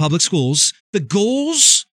kids in the public schools, the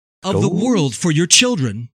goals of the world for your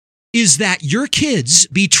children is that your kids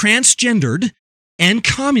be transgendered and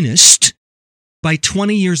communist by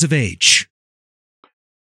 20 years of age.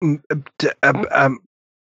 They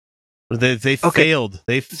failed.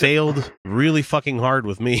 They failed really fucking hard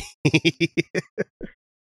with me.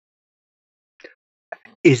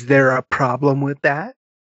 Is there a problem with that?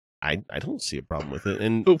 I don't see a problem with it.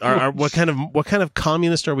 And what kind of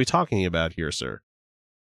communist are we talking about here, sir?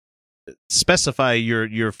 Specify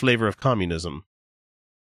your flavor of communism.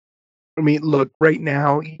 I mean, look, right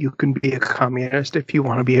now you can be a communist if you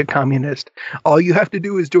want to be a communist. All you have to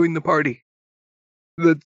do is join the party.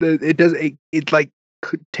 It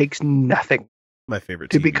takes nothing. My favorite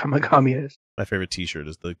to become a communist. My favorite T-shirt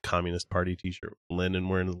is the Communist Party T-shirt. Lenin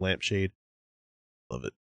wearing the lampshade. Love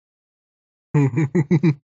it.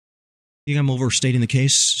 You think I'm overstating the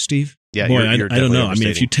case, Steve? Yeah, boy, you're I don't know. I mean,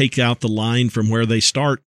 if overstating. you take out the line from where they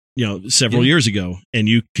start, several years ago, and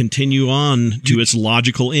you continue on to its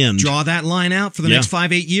logical end, Draw that line out for the next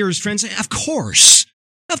 5-8 years, friends. Of course,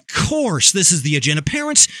 this is the agenda.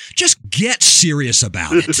 Parents, just get serious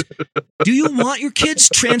about it. Do you want your kids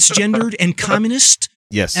transgendered and communist?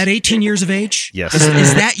 Yes. At 18 years of age? Yes.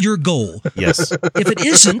 Is that your goal? Yes. If it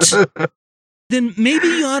isn't, then maybe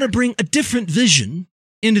you ought to bring a different vision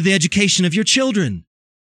into the education of your children.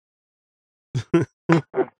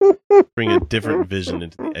 Bring a different vision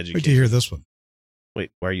into the education. Wait to hear this one.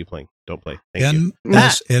 Wait, why are you playing? Don't play. Thank you.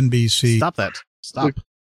 MSNBC. Stop that. Stop.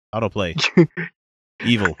 Autoplay.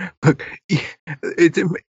 Evil. Look, it's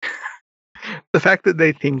the fact that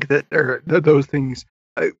they think that those things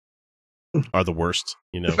are the worst.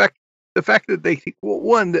 The fact that they think, well,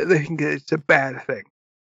 one, that they think it's a bad thing.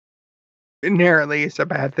 Inherently, it's a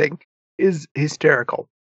bad thing is hysterical.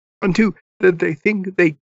 And two, that they think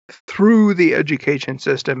through the education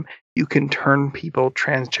system you can turn people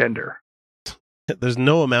transgender. There's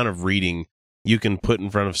no amount of reading you can put in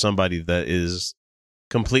front of somebody that is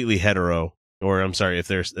completely hetero, or I'm sorry, if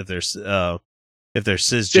they're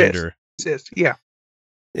cisgender. Cis, yeah.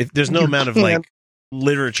 If there's no You amount of can't-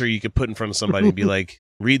 literature you could put in front of somebody and be like,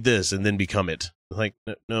 read this and then become it. Like,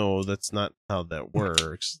 no, that's not how that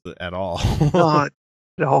works at all. Not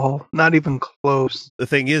at all. Not even close. The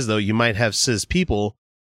thing is, though, you might have cis people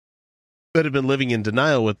that have been living in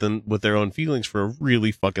denial with their own feelings for a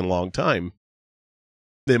really fucking long time.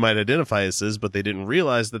 They might identify as cis, but they didn't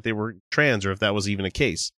realize that they were trans, or if that was even a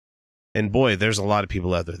case. And boy, there's a lot of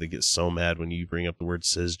people out there that get so mad when you bring up the word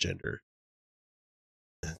cisgender.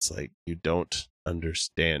 It's like, you don't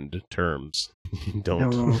understand terms. You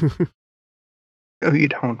don't. No, you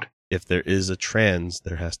don't. If there is a trans,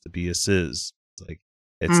 there has to be a cis. It's like,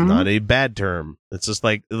 it's Mhm. not a bad term. It's just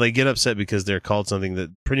like they get upset because they're called something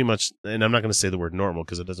that pretty much, and I'm not going to say the word normal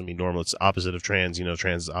because it doesn't mean normal. It's opposite of trans.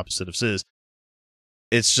 Trans is opposite of cis.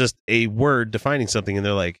 It's just a word defining something, and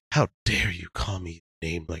they're like, how dare you call me a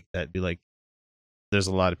name like that? Be like, there's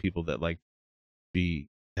a lot of people that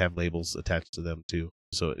have labels attached to them too.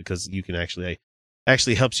 So because you can actually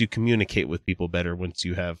helps you communicate with people better once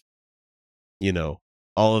you have,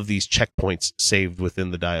 all of these checkpoints saved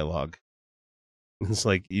within the dialogue. It's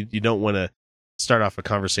like you don't want to start off a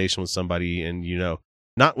conversation with somebody and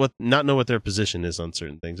not know what their position is on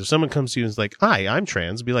certain things. If someone comes to you and is like, "Hi, I'm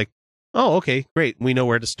trans," be like, "Oh, okay, great. We know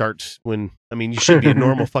where to start." You should be a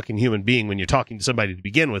normal fucking human being when you're talking to somebody to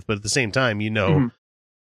begin with, but at the same time, when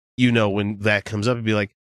that comes up, and be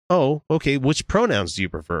like, "Oh, okay, which pronouns do you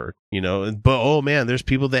prefer?" But oh man, there's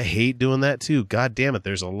people that hate doing that too. God damn it,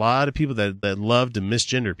 there's a lot of people that love to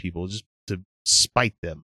misgender people just to spite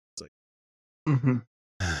them. It's like, Mm-hmm.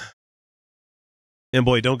 and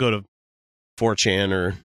boy, don't go to 4chan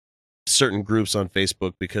or certain groups on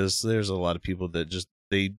Facebook, because there's a lot of people that just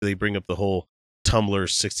they bring up the whole Tumblr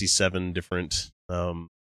 67 different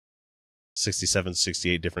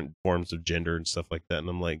 68 different forms of gender and stuff like that, and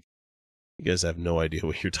I'm like, you guys have no idea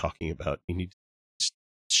what you're talking about. You need to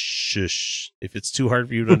shush. If it's too hard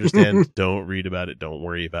for you to understand, don't read about it. Don't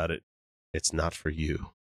worry about it. It's not for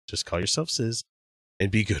you. Just call yourself cis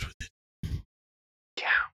and be good with it. Yeah.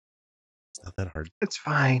 It's not that hard. It's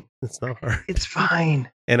fine. It's not hard. It's fine.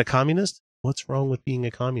 And a communist? What's wrong with being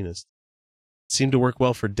a communist? It seemed to work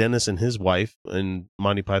well for Dennis and his wife and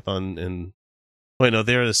Monty Python and... Wait, no,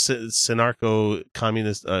 they're a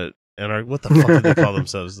synarcho-communist... what the fuck do they call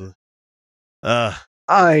themselves? I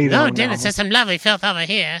Oh, don't Dennis, know. there's some lovely filth over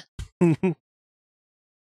here. We're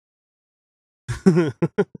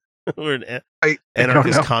an I don't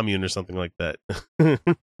anarchist know. commune or something like that.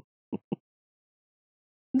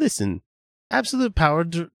 Listen, absolute power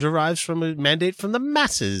derives from a mandate from the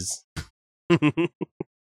masses.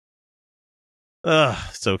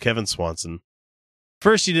 So Kevin Swanson.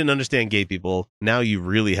 First, you didn't understand gay people. Now you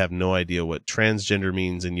really have no idea what transgender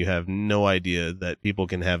means, and you have no idea that people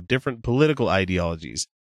can have different political ideologies.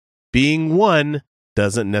 Being one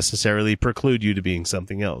doesn't necessarily preclude you to being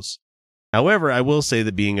something else. However, I will say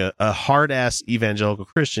that being a hard-ass evangelical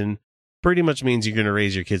Christian pretty much means you're going to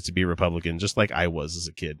raise your kids to be Republican, just like I was as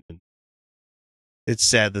a kid. And it's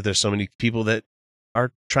sad that there's so many people that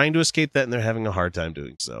are trying to escape that, and they're having a hard time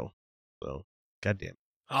doing so. So, goddamn.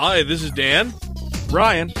 Hi, this is Dan,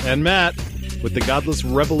 Brian, and Matt. With the Godless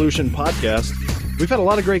Revolution podcast, we've had a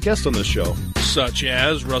lot of great guests on this show. Such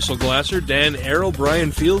as Russell Glasser, Dan Arrow,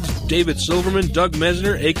 Brian Fields, David Silverman, Doug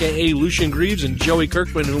Mesner, a.k.a. Lucian Greaves, and Joey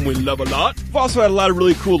Kirkman, whom we love a lot. We've also had a lot of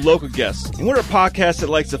really cool local guests. And we're a podcast that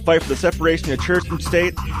likes to fight for the separation of church and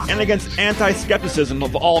state and against anti-skepticism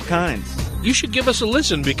of all kinds. You should give us a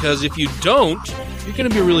listen, because if you don't, you're going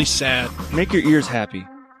to be really sad. Make your ears happy.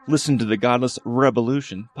 Listen to the Godless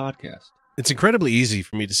Revolution podcast. It's incredibly easy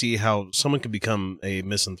for me to see how someone can become a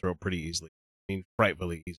misanthrope pretty easily. I mean,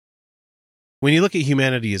 frightfully easy. When you look at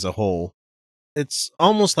humanity as a whole, it's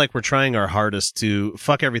almost like we're trying our hardest to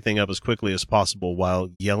fuck everything up as quickly as possible while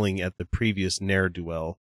yelling at the previous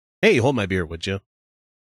ne'er-do-well. Hey, hold my beer, would you?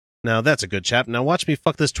 Now, that's a good chap. Now watch me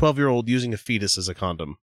fuck this 12-year-old using a fetus as a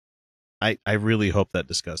condom. I really hope that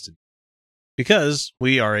disgusted you. Because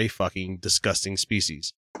we are a fucking disgusting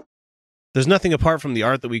species. There's nothing apart from the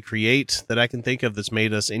art that we create that I can think of that's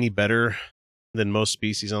made us any better than most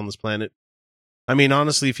species on this planet. I mean,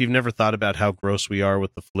 honestly, if you've never thought about how gross we are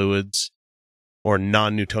with the fluids or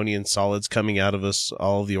non-Newtonian solids coming out of us,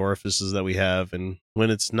 all of the orifices that we have, and when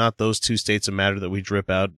it's not those two states of matter that we drip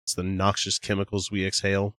out, it's the noxious chemicals we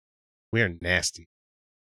exhale, we are nasty.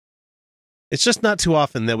 It's just not too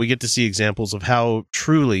often that we get to see examples of how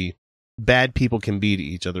truly bad people can be to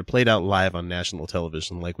each other, played out live on national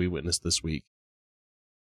television like we witnessed this week.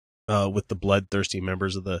 With the bloodthirsty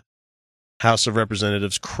members of the House of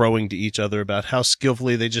Representatives crowing to each other about how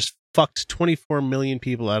skillfully they just fucked 24 million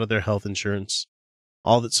people out of their health insurance,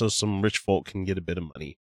 all that so some rich folk can get a bit of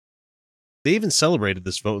money. They even celebrated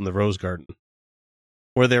this vote in the Rose Garden,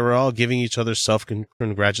 where they were all giving each other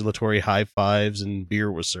self-congratulatory high fives and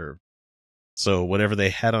beer was served. So whatever they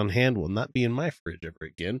had on hand will not be in my fridge ever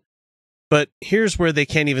again. But here's where they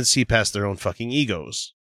can't even see past their own fucking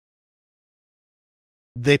egos.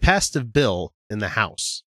 They passed a bill in the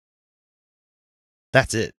House.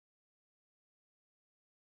 That's it.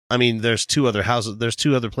 I mean, there's two other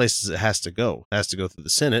places it has to go. It has to go through the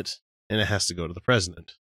Senate, and it has to go to the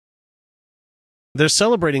president. They're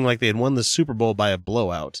celebrating like they had won the Super Bowl by a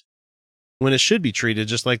blowout, when it should be treated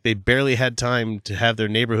just like they barely had time to have their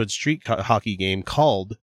neighborhood street hockey game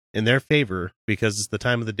called in their favor because it's the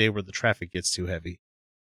time of the day where the traffic gets too heavy.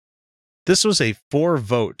 This was a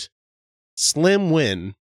 4-vote, slim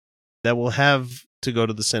win that will have to go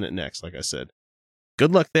to the Senate next, like I said.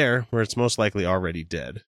 Good luck there, where it's most likely already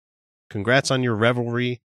dead. Congrats on your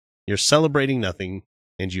revelry, you're celebrating nothing,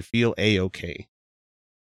 and you feel A-okay.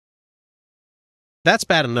 That's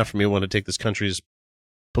bad enough for me to want to take this country's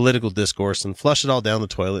political discourse and flush it all down the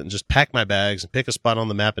toilet and just pack my bags and pick a spot on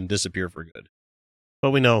the map and disappear for good. But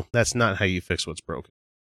we know that's not how you fix what's broken.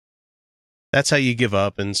 That's how you give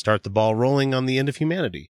up and start the ball rolling on the end of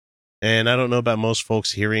humanity. And I don't know about most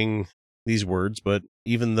folks hearing these words, but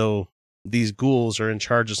even though these ghouls are in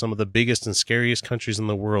charge of some of the biggest and scariest countries in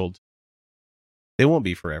the world, they won't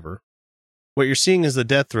be forever. What you're seeing is the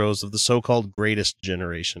death throes of the so-called greatest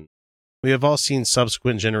generation. We have all seen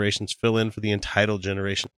subsequent generations fill in for the entitled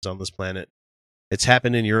generations on this planet. It's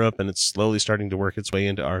happened in Europe, and it's slowly starting to work its way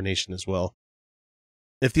into our nation as well.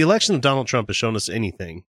 If the election of Donald Trump has shown us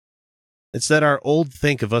anything, it's that our old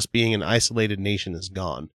think of us being an isolated nation is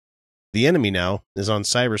gone. The enemy now is on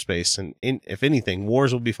cyberspace, and if anything,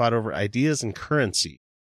 wars will be fought over ideas and currency,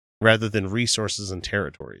 rather than resources and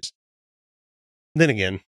territories. Then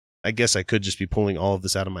again, I guess I could just be pulling all of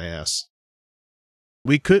this out of my ass.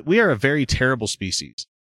 We are a very terrible species,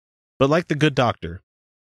 but like the good doctor,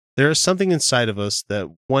 there is something inside of us that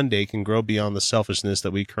one day can grow beyond the selfishness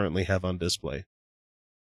that we currently have on display.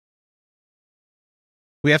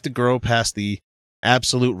 We have to grow past the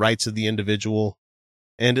absolute rights of the individual,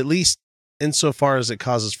 and at least insofar as it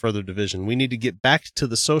causes further division, we need to get back to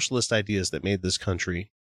the socialist ideas that made this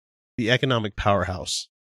country the economic powerhouse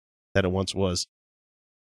that it once was.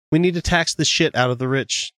 We need to tax the shit out of the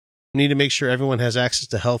rich. We need to make sure everyone has access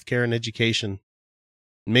to healthcare and education.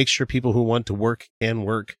 Make sure people who want to work can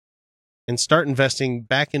work. And start investing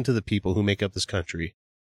back into the people who make up this country,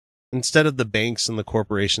 instead of the banks and the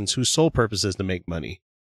corporations whose sole purpose is to make money,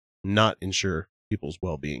 not ensure people's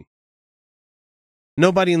well-being.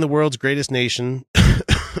 Nobody in the world's greatest nation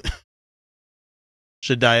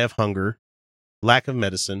should die of hunger, lack of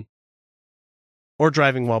medicine, or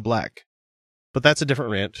driving while black. But that's a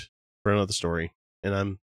different rant for another story, and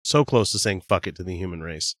I'm so close to saying fuck it to the human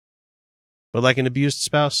race. But like an abused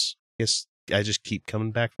spouse, I guess I just keep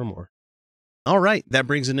coming back for more. All right, that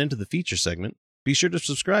brings an end to the feature segment. Be sure to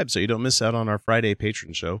subscribe so you don't miss out on our Friday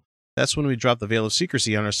patron show. That's when we drop the veil of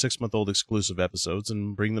secrecy on our 6-month-old exclusive episodes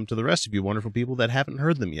and bring them to the rest of you wonderful people that haven't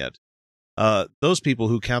heard them yet. Those people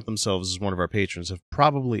who count themselves as one of our patrons have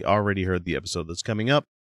probably already heard the episode that's coming up.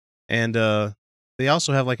 And they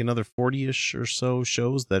also have like another 40-ish or so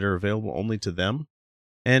shows that are available only to them.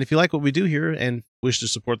 And if you like what we do here and wish to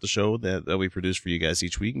support the show that we produce for you guys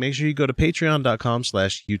each week, make sure you go to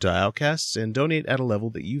patreon.com/Utah Outcasts and donate at a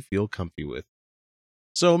level that you feel comfy with.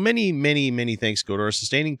 So many, many, many thanks go to our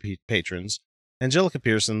sustaining patrons: Angelica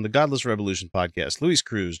Pearson, the Godless Revolution podcast, Luis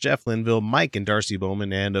Cruz, Jeff Linville, Mike and Darcy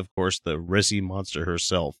Bowman, and of course the Rissy monster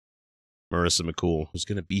herself, Marissa McCool, who's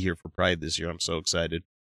going to be here for Pride this year. I'm so excited.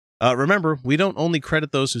 Remember, we don't only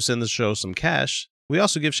credit those who send the show some cash. We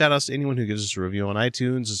also give shout outs to anyone who gives us a review on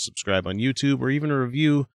iTunes, a subscribe on YouTube, or even a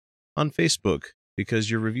review on Facebook, because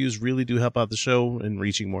your reviews really do help out the show in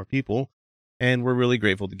reaching more people, and we're really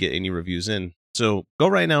grateful to get any reviews in. So go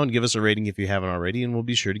right now and give us a rating if you haven't already, and we'll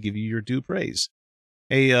be sure to give you your due praise.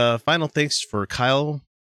 A final thanks for Kyle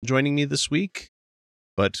joining me this week,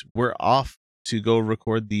 but we're off to go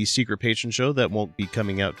record the secret patron show that won't be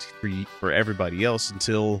coming out for everybody else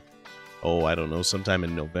until, I don't know, sometime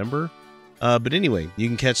in November. But anyway, you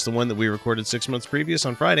can catch the one that we recorded 6 months previous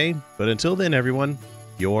on Friday. But until then, everyone,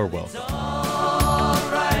 you're welcome.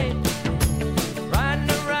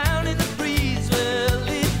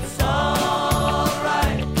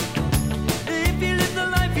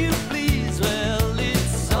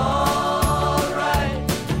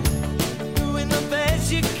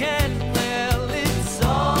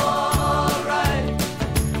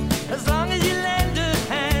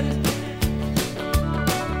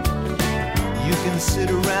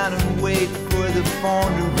 Sit around and wait for the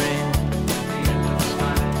phone to ring,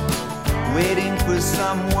 waiting for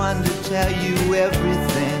someone to tell you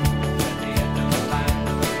everything.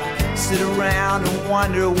 Sit around and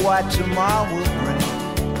wonder what tomorrow will bring,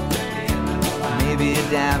 maybe a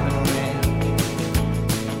diamond ring.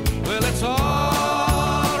 Well, it's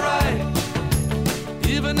alright,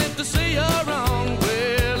 even if they say you're wrong.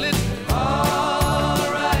 Well, it's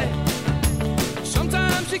alright,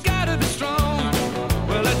 sometimes you gotta be strong.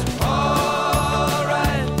 Well, it's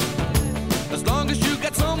alright, as long as you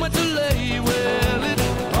got somewhere to lay. Well, it's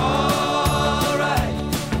alright,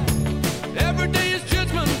 every day is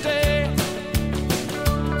Judgment Day.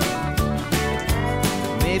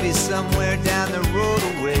 Maybe somewhere down the road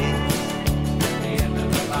away, at the end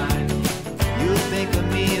of the line, you'll think of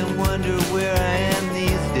me and wonder where I am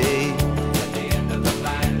these days. At the end of the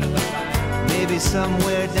line, maybe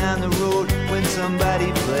somewhere down the road when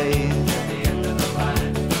somebody plays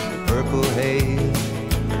Purple Haze.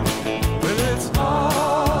 Well, it's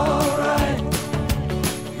alright,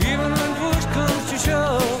 even when push comes to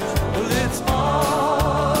shove. Well, it's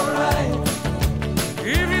alright,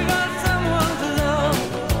 if you got someone to love.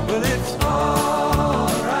 Well, it's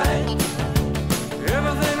alright,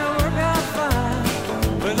 everything will work out fine.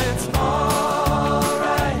 Well, it's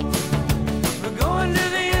alright, we're going to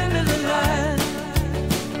the end of the line.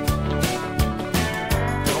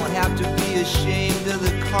 Don't have to be ashamed of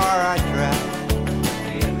the car I drive.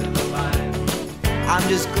 I'm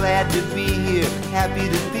just glad to be here, happy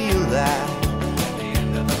to be alive.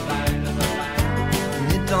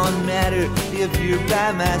 And it don't matter if you're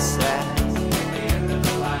by my side,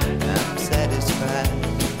 I'm satisfied.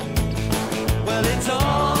 Well, it's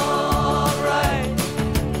alright,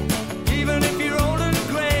 even if you're old and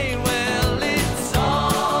gray. Well, it's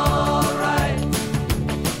alright,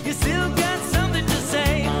 you still got something to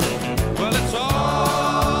say. Well, it's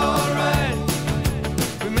alright,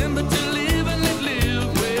 remember to live and let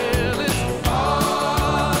live. Well, it's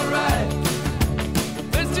alright, the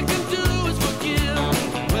best you can do is forgive.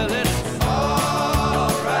 Well, it's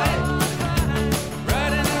alright,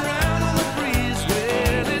 riding around on the breeze.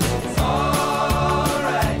 Well, it's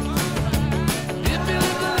alright, if you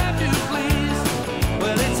live the life you please.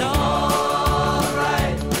 Well, it's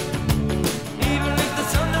alright, even if the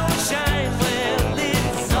sun don't shine. Well,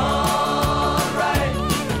 it's alright,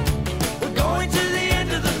 we're going to the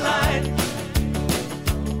end of the line.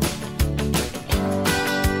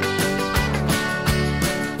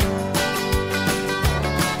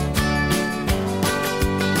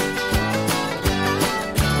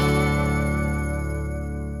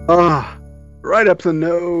 Right up the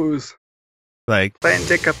nose. Like, Plant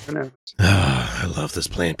dick up the nose. I love this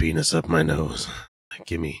plant penis up my nose.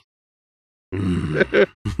 Gimme. I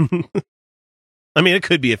mean, it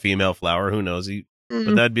could be a female flower. Who knows?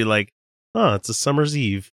 But that'd be like, oh, it's a summer's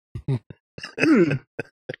eve.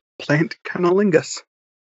 Plant cunnilingus.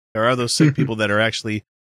 There are those sick people that are actually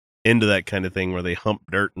into that kind of thing where they hump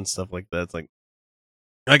dirt and stuff like that. It's like,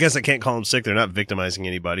 I guess I can't call them sick. They're not victimizing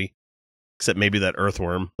anybody, except maybe that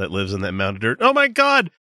earthworm that lives in that mound of dirt. Oh my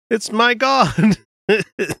God, it's my God.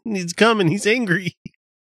 He's coming. He's angry.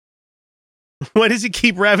 Why does he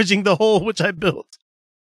keep ravaging the hole which I built?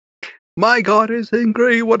 My God is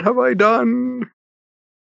angry. What have I done?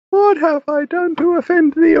 What have I done to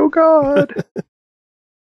offend thee, O God?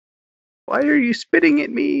 Why are you spitting at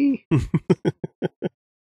me?